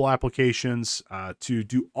application, mobile applications, to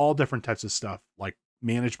do all different types of stuff like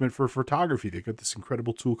management for photography. They've got this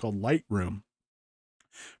incredible tool called Lightroom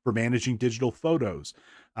for managing digital photos,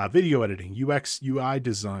 video editing, UX, UI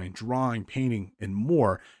design, drawing, painting, and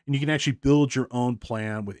more. And you can actually build your own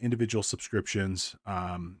plan with individual subscriptions.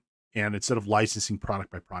 And instead of licensing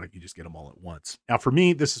product by product, you just get them all at once. Now, for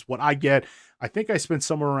me, this is what I get. I think I spent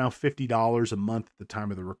somewhere around $50 a month at the time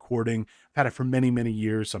of the recording. I've had it for many, many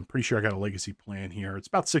years. So I'm pretty sure I got a legacy plan here. It's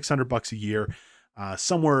about $600 a year.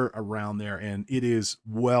 Somewhere around there, and it is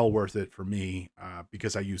well worth it for me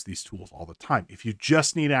because I use these tools all the time. If you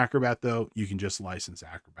just need Acrobat, though, you can just license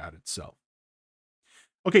Acrobat itself.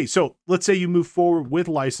 Okay, so let's say you move forward with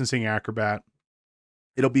licensing Acrobat.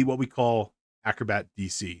 It'll be what we call Acrobat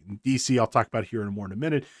DC. And DC, I'll talk about here in a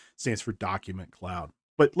minute, stands for Document Cloud.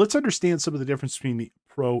 But let's understand some of the difference between the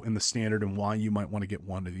Pro and the Standard and why you might want to get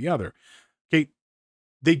one or the other. Okay,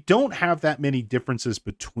 they don't have that many differences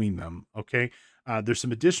between them, okay? There's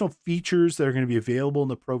some additional features that are going to be available in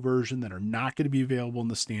the Pro version that are not going to be available in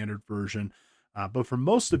the Standard version. But for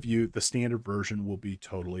most of you, the Standard version will be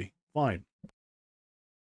totally fine.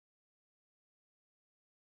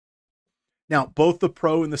 Now, both the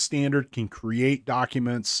Pro and the Standard can create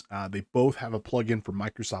documents. They both have a plugin for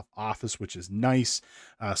Microsoft Office, which is nice.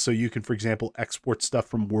 So you can, for example, export stuff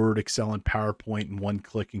from Word, Excel, and PowerPoint in one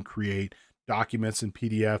click and create documents in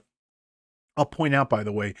PDF. I'll point out, by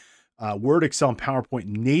the way, Word, Excel, and PowerPoint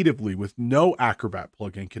natively with no Acrobat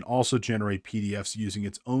plugin can also generate PDFs using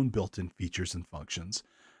its own built-in features and functions.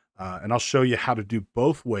 And I'll show you how to do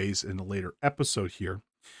both ways in a later episode here.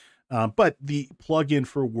 But the plugin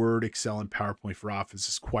for Word, Excel, and PowerPoint for Office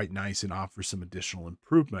is quite nice and offers some additional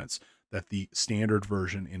improvements that the Standard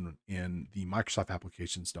version in the Microsoft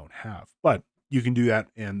applications don't have. But you can do that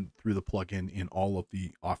through the plugin in all of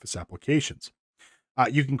the Office applications.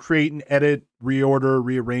 You can create and edit, reorder,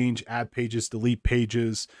 rearrange, add pages, delete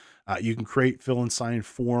pages. You can create, fill, and sign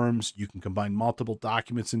forms. You can combine multiple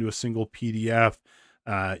documents into a single PDF.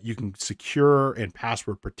 You can secure and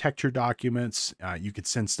password protect your documents. You could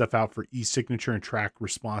send stuff out for e-signature and track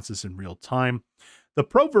responses in real time. The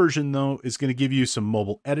Pro version, though, is going to give you some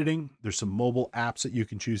mobile editing. There's some mobile apps that you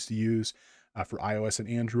can choose to use for iOS and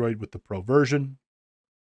Android with the Pro version.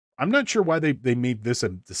 I'm not sure why they made this a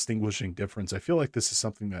distinguishing difference. I feel like this is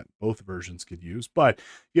something that both versions could use, but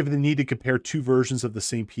you have the need to compare two versions of the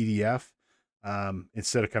same PDF.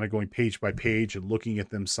 Instead of kind of going page by page and looking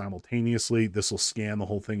at them simultaneously, this will scan the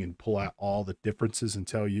whole thing and pull out all the differences and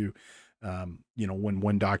tell you, when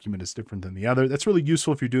one document is different than the other. That's really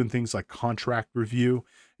useful if you're doing things like contract review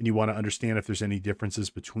and you want to understand if there's any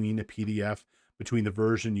differences between a PDF, between the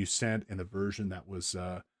version you sent and the version that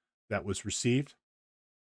was received.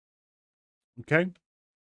 Okay.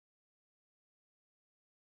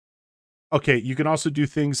 Okay, you can also do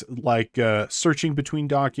things like searching between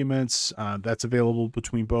documents. That's available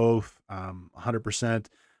between both, 100%.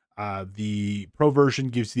 The Pro version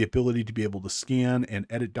gives the ability to be able to scan and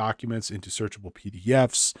edit documents into searchable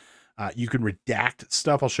PDFs. You can redact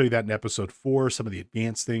stuff. I'll show you that in episode 4, some of the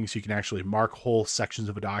advanced things. You can actually mark whole sections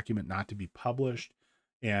of a document not to be published.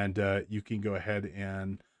 And you can go ahead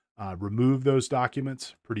and remove those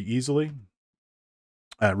documents pretty easily.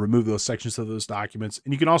 Remove those sections of those documents.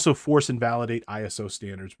 And you can also force and validate ISO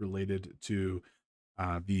standards related to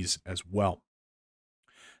these as well.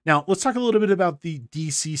 Now, let's talk a little bit about the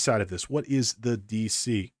DC side of this. What is the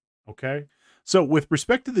DC? Okay. So with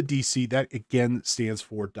respect to the DC, that again stands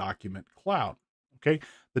for Document Cloud. Okay.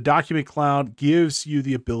 The Document Cloud gives you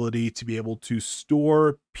the ability to be able to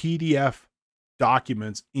store PDF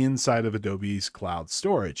documents inside of Adobe's cloud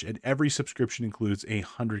storage, and every subscription includes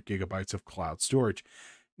 100 gigabytes of cloud storage.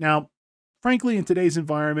 Now, frankly, in today's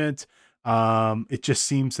environment, it just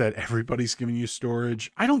seems that everybody's giving you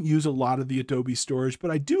storage. I don't use a lot of the Adobe storage, but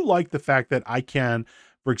I do like the fact that I can,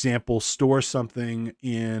 for example, store something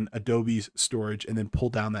in Adobe's storage and then pull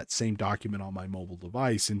down that same document on my mobile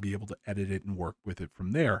device and be able to edit it and work with it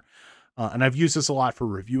from there. And I've used this a lot for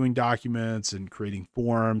reviewing documents and creating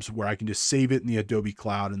forms where I can just save it in the Adobe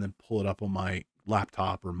Cloud and then pull it up on my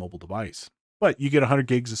laptop or mobile device. but you get 100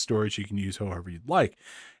 gigs of storage you can use however you'd like.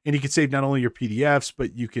 And you can save not only your PDFs,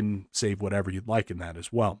 but you can save whatever you'd like in that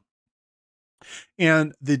as well.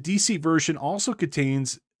 And the DC version also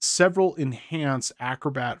contains several enhanced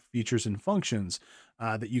Acrobat features and functions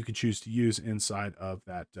that you can choose to use inside of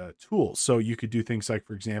that tool. So you could do things like,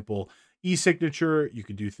 for example, e-signature. You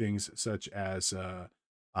could do things such as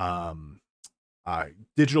um,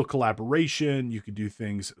 digital collaboration. You could do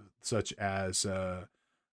things such as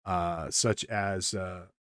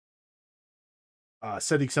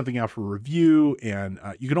setting something out for review, and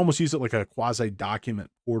you can almost use it like a quasi document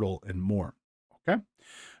portal and more. Okay.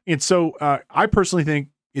 And so I personally think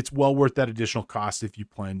it's well worth that additional cost if you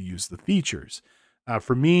plan to use the features.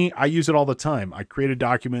 For me, I use it all the time. I create a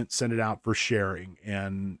document, send it out for sharing,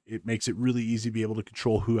 and it makes it really easy to be able to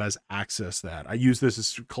control who has access to that. I use this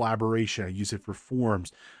as collaboration. I use it for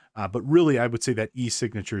forms. But really, I would say that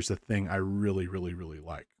e-signature is the thing I really, really, really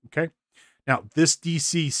like. Okay. Now, this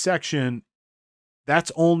DC section,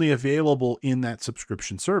 that's only available in that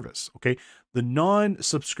subscription service. Okay. The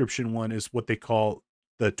non-subscription one is what they call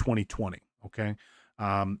the 2020. Okay.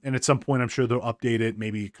 And at some point, I'm sure they'll update it.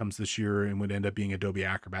 Maybe it comes this year and would end up being Adobe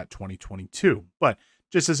Acrobat 2022. But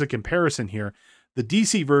just as a comparison here, the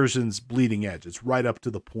DC version's bleeding edge. It's right up to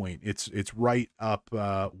the point. It's right up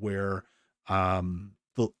where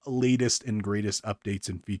the latest and greatest updates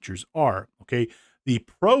and features are. Okay. The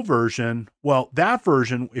Pro version, well, that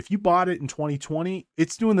version, if you bought it in 2020,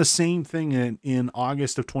 it's doing the same thing in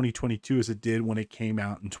August of 2022 as it did when it came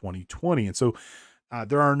out in 2020. And so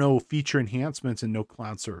there are no feature enhancements and no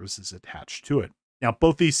cloud services attached to it. Now,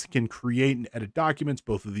 both these can create and edit documents.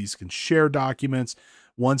 Both of these can share documents.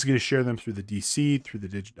 One's going to share them through the DC, through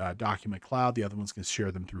the document cloud. The other one's going to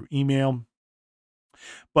share them through email.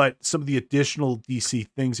 But some of the additional DC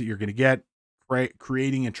things that you're going to get: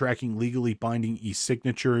 creating and tracking legally binding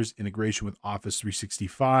e-signatures, integration with Office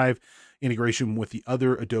 365, integration with the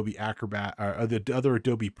other Adobe Acrobat, or the other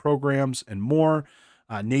Adobe programs, and more.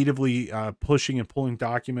 Natively pushing and pulling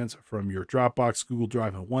documents from your Dropbox, Google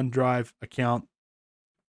Drive, and OneDrive account.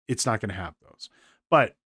 It's not going to have those.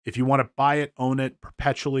 But if you want to buy it, own it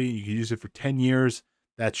perpetually, you can use it for 10 years.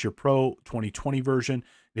 That's your Pro 2020 version.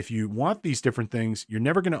 If you want these different things, you're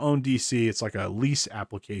never going to own DC. It's like a lease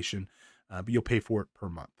application. But you'll pay for it per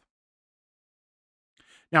month.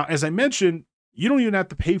 Now, as I mentioned, you don't even have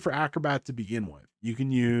to pay for Acrobat to begin with. You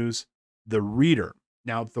can use the Reader.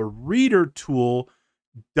 Now, the Reader tool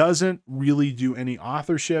doesn't really do any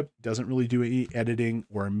authorship, doesn't really do any editing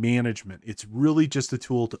or management. It's really just a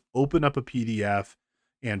tool to open up a PDF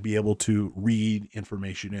and be able to read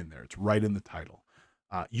information in there. It's right in the title.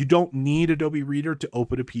 You don't need Adobe Reader to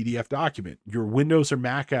open a PDF document. Your Windows or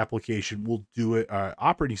Mac application will do it,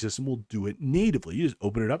 operating system will do it natively. You just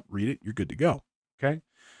open it up, read it, you're good to go. Okay.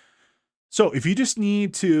 So if you just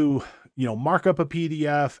need to, mark up a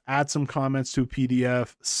PDF, add some comments to a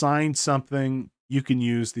PDF, sign something, you can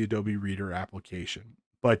use the Adobe Reader application.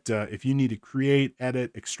 But if you need to create,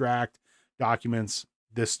 edit, extract documents,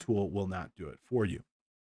 this tool will not do it for you.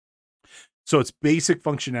 So it's basic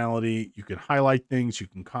functionality. You can highlight things, you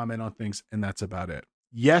can comment on things, and that's about it.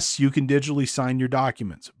 Yes, you can digitally sign your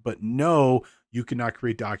documents, but no, you cannot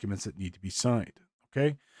create documents that need to be signed.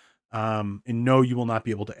 Okay. And no, you will not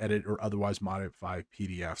be able to edit or otherwise modify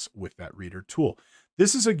PDFs with that Reader tool.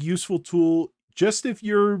 This is a useful tool just if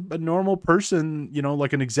you're a normal person,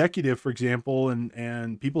 like an executive, for example,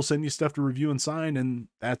 and people send you stuff to review and sign, and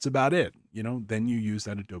that's about it. Then you use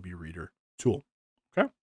that Adobe Reader tool. Okay.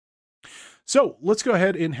 So let's go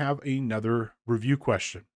ahead and have another review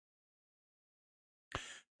question.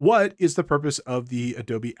 What is the purpose of the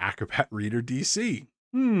Adobe Acrobat Reader DC?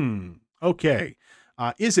 Okay.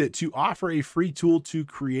 Is it to offer a free tool to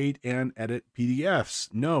create and edit PDFs?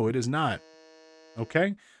 No, it is not.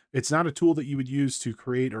 Okay. It's not a tool that you would use to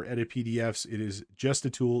create or edit PDFs. It is just a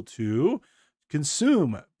tool to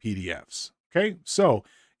consume PDFs. Okay. So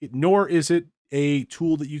nor is it a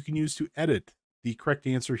tool that you can use to edit. The correct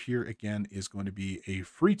answer here, again, is going to be a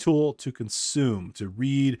free tool to consume, to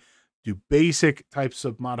read, do basic types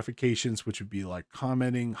of modifications, which would be like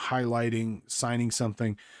commenting, highlighting, signing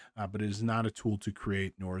something, but it is not a tool to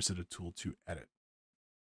create, nor is it a tool to edit.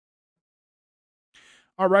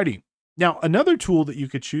 Alrighty. Now, another tool that you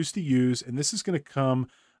could choose to use, and this is going to come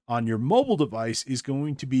on your mobile device, is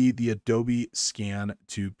going to be the Adobe Scan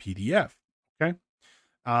to PDF. Okay.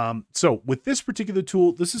 So with this particular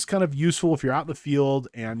tool, this is kind of useful if you're out in the field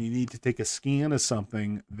and you need to take a scan of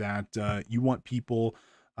something that you want people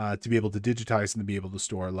to be able to digitize and to be able to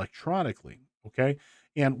store electronically. Okay.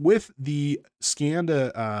 And with the scan,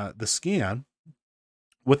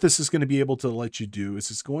 what this is going to be able to let you do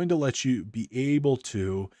is it's going to let you be able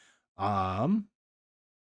to, um,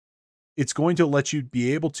 it's going to let you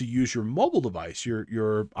be able to use your mobile device, your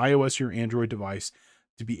iOS, your Android device,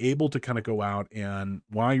 to be able to kind of go out and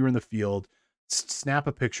while you're in the field, snap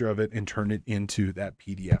a picture of it and turn it into that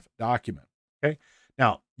PDF document. Okay.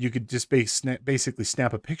 Now you could just basically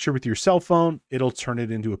snap a picture with your cell phone. It'll turn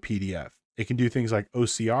it into a PDF. It can do things like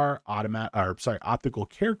OCR, optical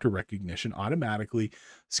character recognition, automatically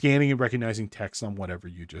scanning and recognizing text on whatever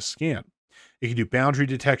you just scanned. It can do boundary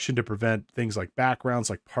detection to prevent things like backgrounds,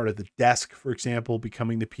 like part of the desk, for example,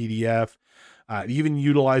 becoming the PDF. It even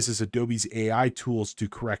utilizes Adobe's AI tools to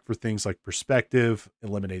correct for things like perspective,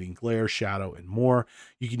 eliminating glare, shadow, and more.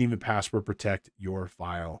 You can even password protect your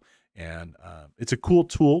file. And it's a cool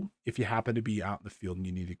tool if you happen to be out in the field and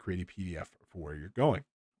you need to create a PDF for where you're going.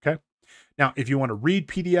 Okay. Now, if you want to read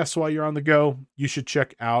PDFs while you're on the go, you should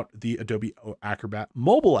check out the Adobe Acrobat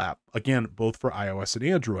mobile app. Again, both for iOS and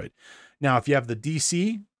Android. Now, if you have the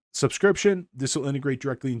DC subscription, this will integrate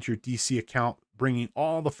directly into your DC account, bringing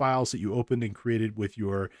all the files that you opened and created with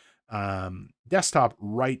your desktop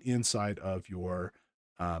right inside of your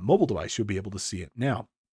mobile device. You'll be able to see it now.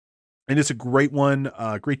 And it's a great one,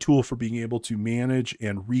 great tool for being able to manage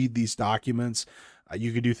and read these documents.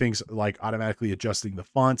 You can do things like automatically adjusting the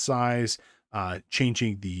font size,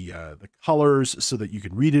 changing the colors so that you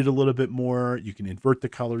can read it a little bit more. You can invert the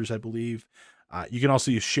colors, I believe. You can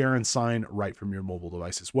also use share and sign right from your mobile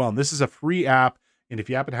device as well. And this is a free app. And if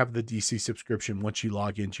you happen to have the DC subscription, once you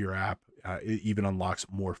log into your app, it even unlocks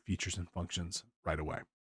more features and functions right away.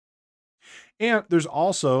 And there's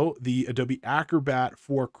also the Adobe Acrobat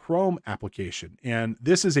for Chrome application. And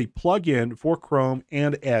this is a plugin for Chrome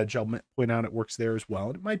and Edge. I'll point out it works there as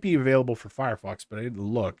well. It might be available for Firefox, but I didn't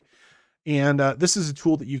look. And this is a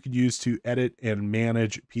tool that you can use to edit and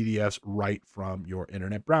manage PDFs right from your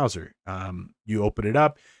internet browser. You open it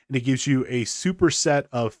up and it gives you a superset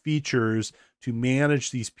of features to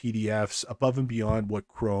manage these PDFs above and beyond what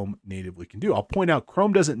Chrome natively can do. I'll point out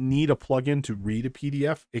Chrome doesn't need a plugin to read a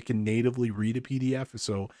PDF. It can natively read a PDF.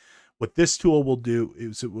 So what this tool will do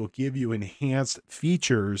is it will give you enhanced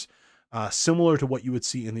features similar to what you would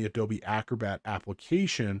see in the Adobe Acrobat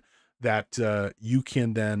application that you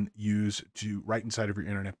can then use to right inside of your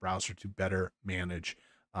internet browser to better manage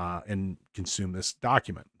and consume this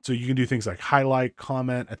document. So you can do things like highlight,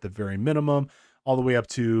 comment at the very minimum, all the way up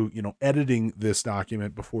to, editing this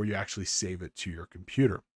document before you actually save it to your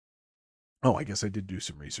computer. Oh, I guess I did do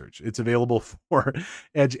some research. It's available for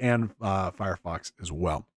Edge and Firefox as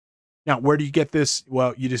well. Now, where do you get this?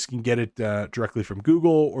 Well, you just can get it directly from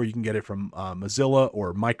Google, or you can get it from Mozilla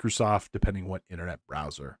or Microsoft, depending what internet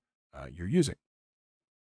browser you're using.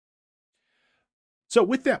 So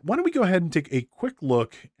with that, why don't we go ahead and take a quick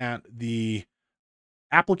look at the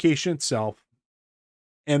application itself,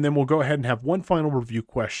 and then we'll go ahead and have one final review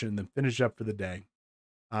question, then finish up for the day.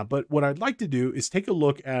 But what I'd like to do is take a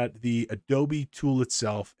look at the Adobe tool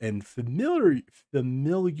itself and familiarize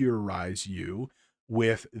you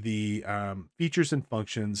with the features and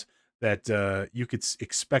functions that you could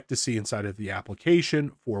expect to see inside of the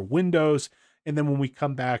application for Windows. And then when we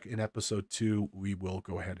come back in episode 2, we will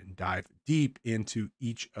go ahead and dive deep into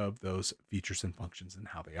each of those features and functions and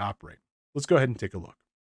how they operate. Let's go ahead and take a look.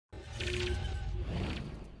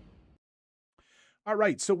 All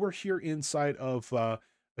right, so we're here inside of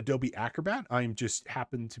Adobe Acrobat. I'm just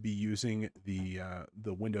happen to be using the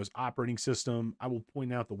Windows operating system. I will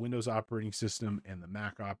point out the Windows operating system and the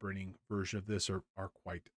Mac operating version of this are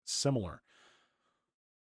quite similar.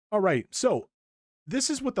 All right, so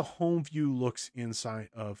this is what the home view looks inside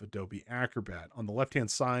of Adobe Acrobat. On the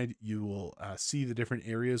left-hand side, you will see the different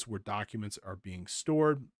areas where documents are being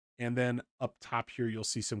stored. And then up top here, you'll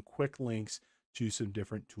see some quick links to some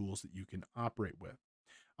different tools that you can operate with.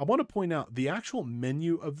 I want to point out the actual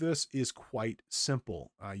menu of this is quite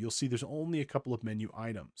simple. You'll see there's only a couple of menu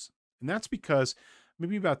items. And that's because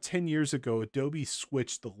maybe about 10 years ago, Adobe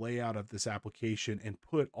switched the layout of this application and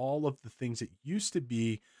put all of the things that used to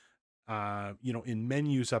be in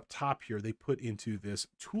menus up top here, they put into this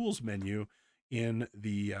tools menu in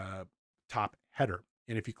the top header.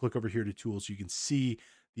 And if you click over here to tools, you can see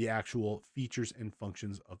the actual features and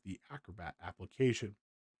functions of the Acrobat application.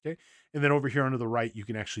 Okay. And then over here on the right, you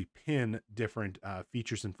can actually pin different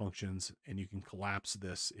features and functions, and you can collapse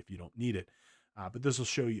this if you don't need it. But this will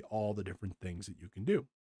show you all the different things that you can do.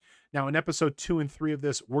 Now, in episode 2 and 3 of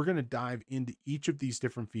this, we're going to dive into each of these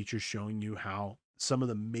different features, showing you how some of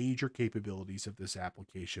the major capabilities of this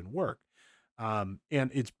application work. And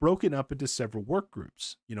it's broken up into several work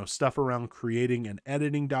groups, stuff around creating and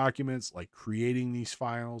editing documents, like creating these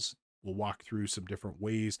files, We'll walk through some different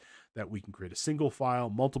ways that we can create a single file,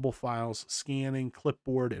 multiple files, scanning,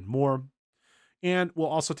 clipboard, and more. And we'll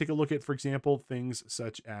also take a look at, for example, things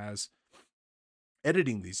such as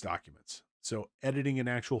editing these documents. So editing an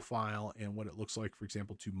actual file and what it looks like, for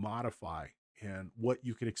example, to modify, and what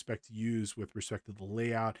you can expect to use with respect to the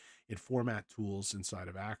layout and format tools inside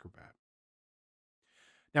of Acrobat.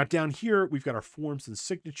 Now down here, we've got our forms and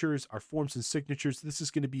signatures. Our forms and signatures, this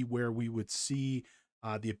is going to be where we would see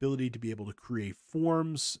the ability to be able to create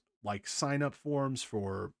forms like sign up forms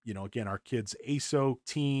for, again, our kids' ASO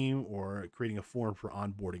team, or creating a form for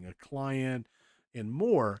onboarding a client and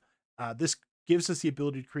more. This gives us the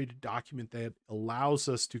ability to create a document that allows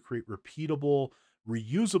us to create repeatable,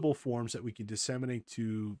 reusable forms that we can disseminate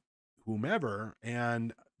to whomever,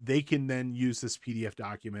 and they can then use this PDF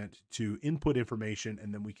document to input information,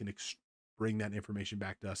 and then we can bring that information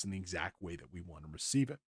back to us in the exact way that we want to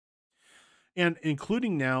receive it. And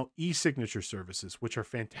including now e-signature services, which are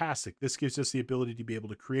fantastic. This gives us the ability to be able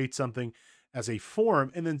to create something as a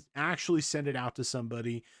form and then actually send it out to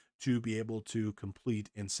somebody to be able to complete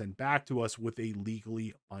and send back to us with a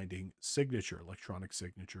legally binding signature, electronic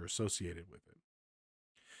signature associated with it.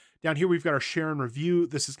 Down here, we've got our share and review.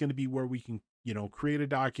 This is going to be where we can, create a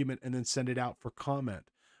document and then send it out for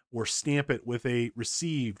comment, or stamp it with a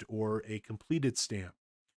received or a completed stamp,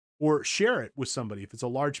 or share it with somebody. If it's a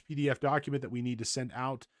large PDF document that we need to send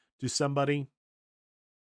out to somebody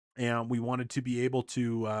and we wanted to be able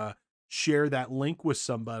to share that link with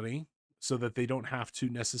somebody so that they don't have to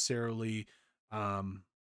necessarily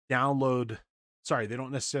download. Sorry, they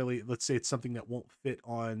don't necessarily, let's say it's something that won't fit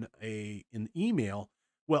on an email.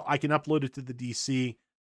 Well, I can upload it to the DC,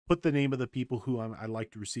 put the name of the people who I'd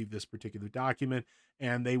like to receive this particular document,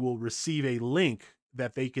 and they will receive a link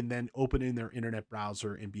that they can then open in their internet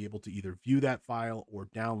browser and be able to either view that file or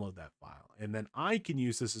download that file. And then I can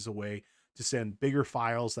use this as a way to send bigger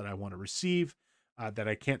files that I want to receive that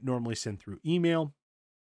I can't normally send through email,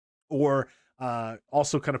 or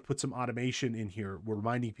also kind of put some automation in here. We're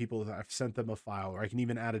reminding people that I've sent them a file, or I can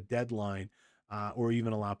even add a deadline, or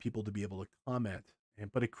even allow people to be able to comment.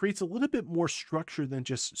 But it creates a little bit more structure than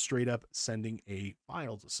just straight up sending a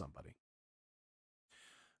file to somebody.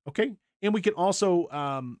 Okay. And we can also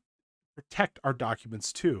protect our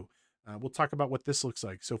documents too. We'll talk about what this looks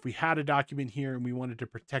like. So if we had a document here and we wanted to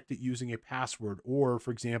protect it using a password, or for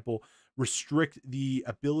example, restrict the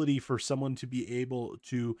ability for someone to be able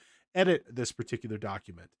to edit this particular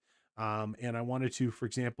document. And I wanted to, for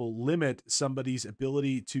example, limit somebody's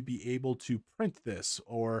ability to be able to print this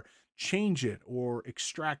or change it or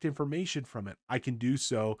extract information from it, I can do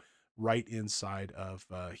so right inside of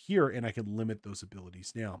here, and I can limit those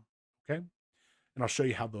abilities now. Okay. And I'll show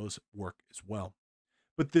you how those work as well.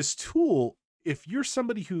 But this tool, if you're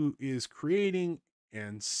somebody who is creating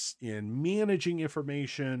and managing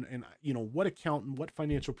information, and what accountant, what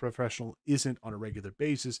financial professional isn't on a regular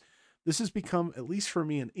basis, this has become, at least for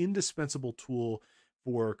me, an indispensable tool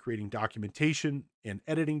for creating documentation and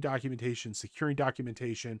editing documentation, securing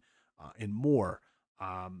documentation, and more.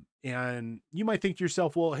 And you might think to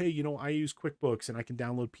yourself, well, hey, I use QuickBooks and I can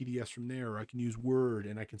download PDFs from there, or I can use Word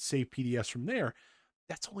and I can save PDFs from there.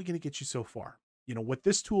 That's only going to get you so far. What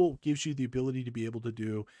this tool gives you the ability to be able to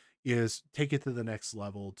do is take it to the next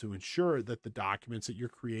level to ensure that the documents that you're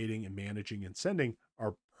creating and managing and sending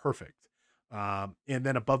are perfect. And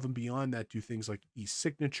then above and beyond that, do things like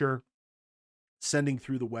e-signature, sending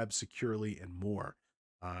through the web securely, and more.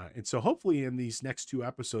 And so hopefully in these next 2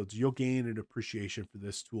 episodes, you'll gain an appreciation for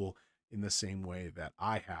this tool in the same way that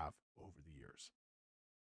I have over the years.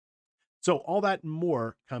 So all that and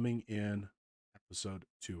more coming in episode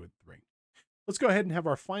 2 and 3. Let's go ahead and have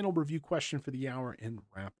our final review question for the hour and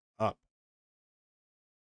wrap up.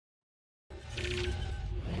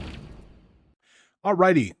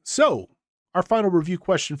 Alrighty, so our final review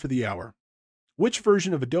question for the hour. Which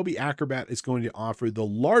version of Adobe Acrobat is going to offer the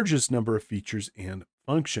largest number of features and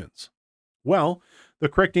functions? Well, the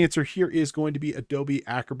correct answer here is going to be Adobe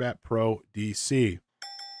Acrobat Pro DC.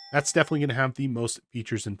 That's definitely going to have the most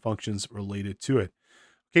features and functions related to it.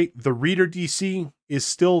 Okay, the Reader DC is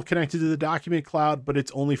still connected to the document cloud, but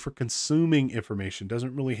it's only for consuming information.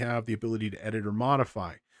 Doesn't really have the ability to edit or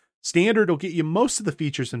modify. Standard will get you most of the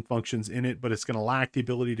features and functions in it, but it's going to lack the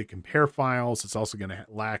ability to compare files. It's also going to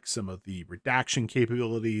lack some of the redaction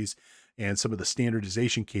capabilities and some of the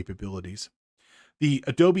standardization capabilities. The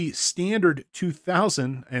Adobe Standard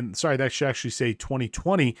 2000, and sorry, that should actually say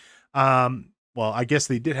 2020. Well, I guess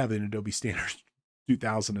they did have an Adobe Standard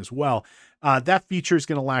 2000 as well. That feature is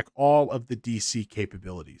going to lack all of the DC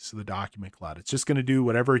capabilities, so the document cloud. It's just going to do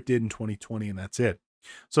whatever it did in 2020, and that's it.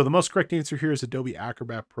 So the most correct answer here is Adobe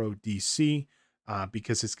Acrobat Pro DC.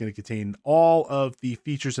 Because it's going to contain all of the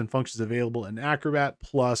features and functions available in Acrobat,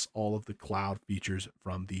 plus all of the cloud features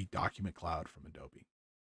from the document cloud from Adobe.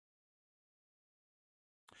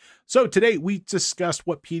 So today we discussed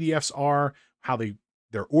what PDFs are, how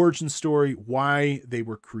their origin story, why they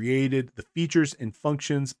were created, the features and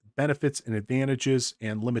functions, benefits and advantages,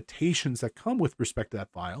 and limitations that come with respect to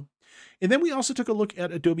that file. And then we also took a look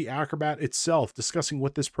at Adobe Acrobat itself, discussing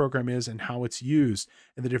what this program is and how it's used,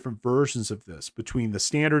 and the different versions of this between the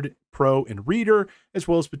standard, pro, and reader, as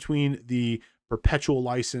well as between the perpetual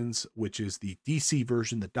license, which is the DC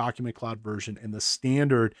version, the document cloud version, and the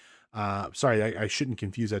standard. I shouldn't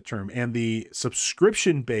confuse that term, and the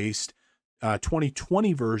subscription-based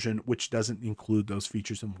 2020 version, which doesn't include those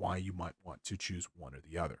features, and why you might want to choose one or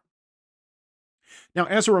the other. Now,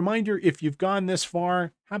 as a reminder, if you've gone this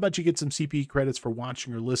far, how about you get some CPE credits for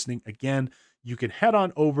watching or listening? Again, you can head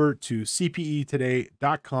on over to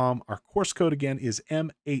cpetoday.com. Our course code again is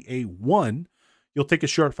MAA1. You'll take a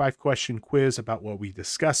short 5-question quiz about what we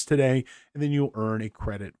discussed today, and then you'll earn a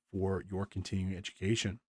credit for your continuing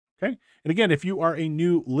education. Okay. And again, if you are a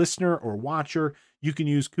new listener or watcher, you can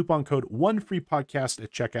use coupon code ONEFREEPODCAST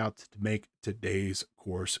at checkout to make today's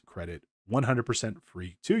course credit 100%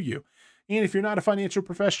 free to you. And if you're not a financial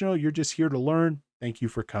professional, you're just here to learn. Thank you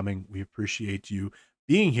for coming. We appreciate you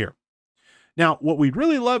being here. Now, what we'd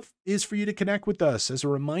really love is for you to connect with us. As a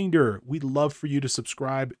reminder, we'd love for you to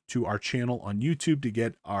subscribe to our channel on YouTube to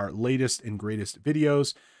get our latest and greatest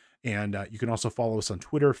videos. And you can also follow us on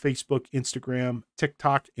Twitter, Facebook, Instagram,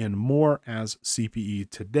 TikTok, and more as CPE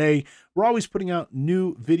Today. We're always putting out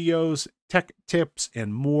new videos, tech tips,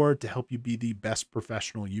 and more to help you be the best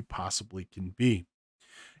professional you possibly can be.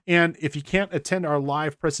 And if you can't attend our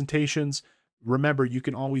live presentations, remember, you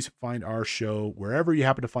can always find our show wherever you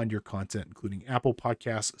happen to find your content, including Apple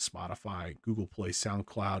Podcasts, Spotify, Google Play,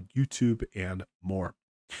 SoundCloud, YouTube, and more.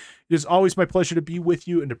 It is always my pleasure to be with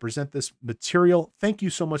you and to present this material. Thank you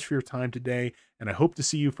so much for your time today, and I hope to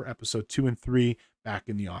see you for episode 2 and 3 back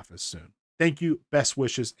in the office soon. Thank you, best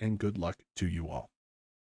wishes, and good luck to you all.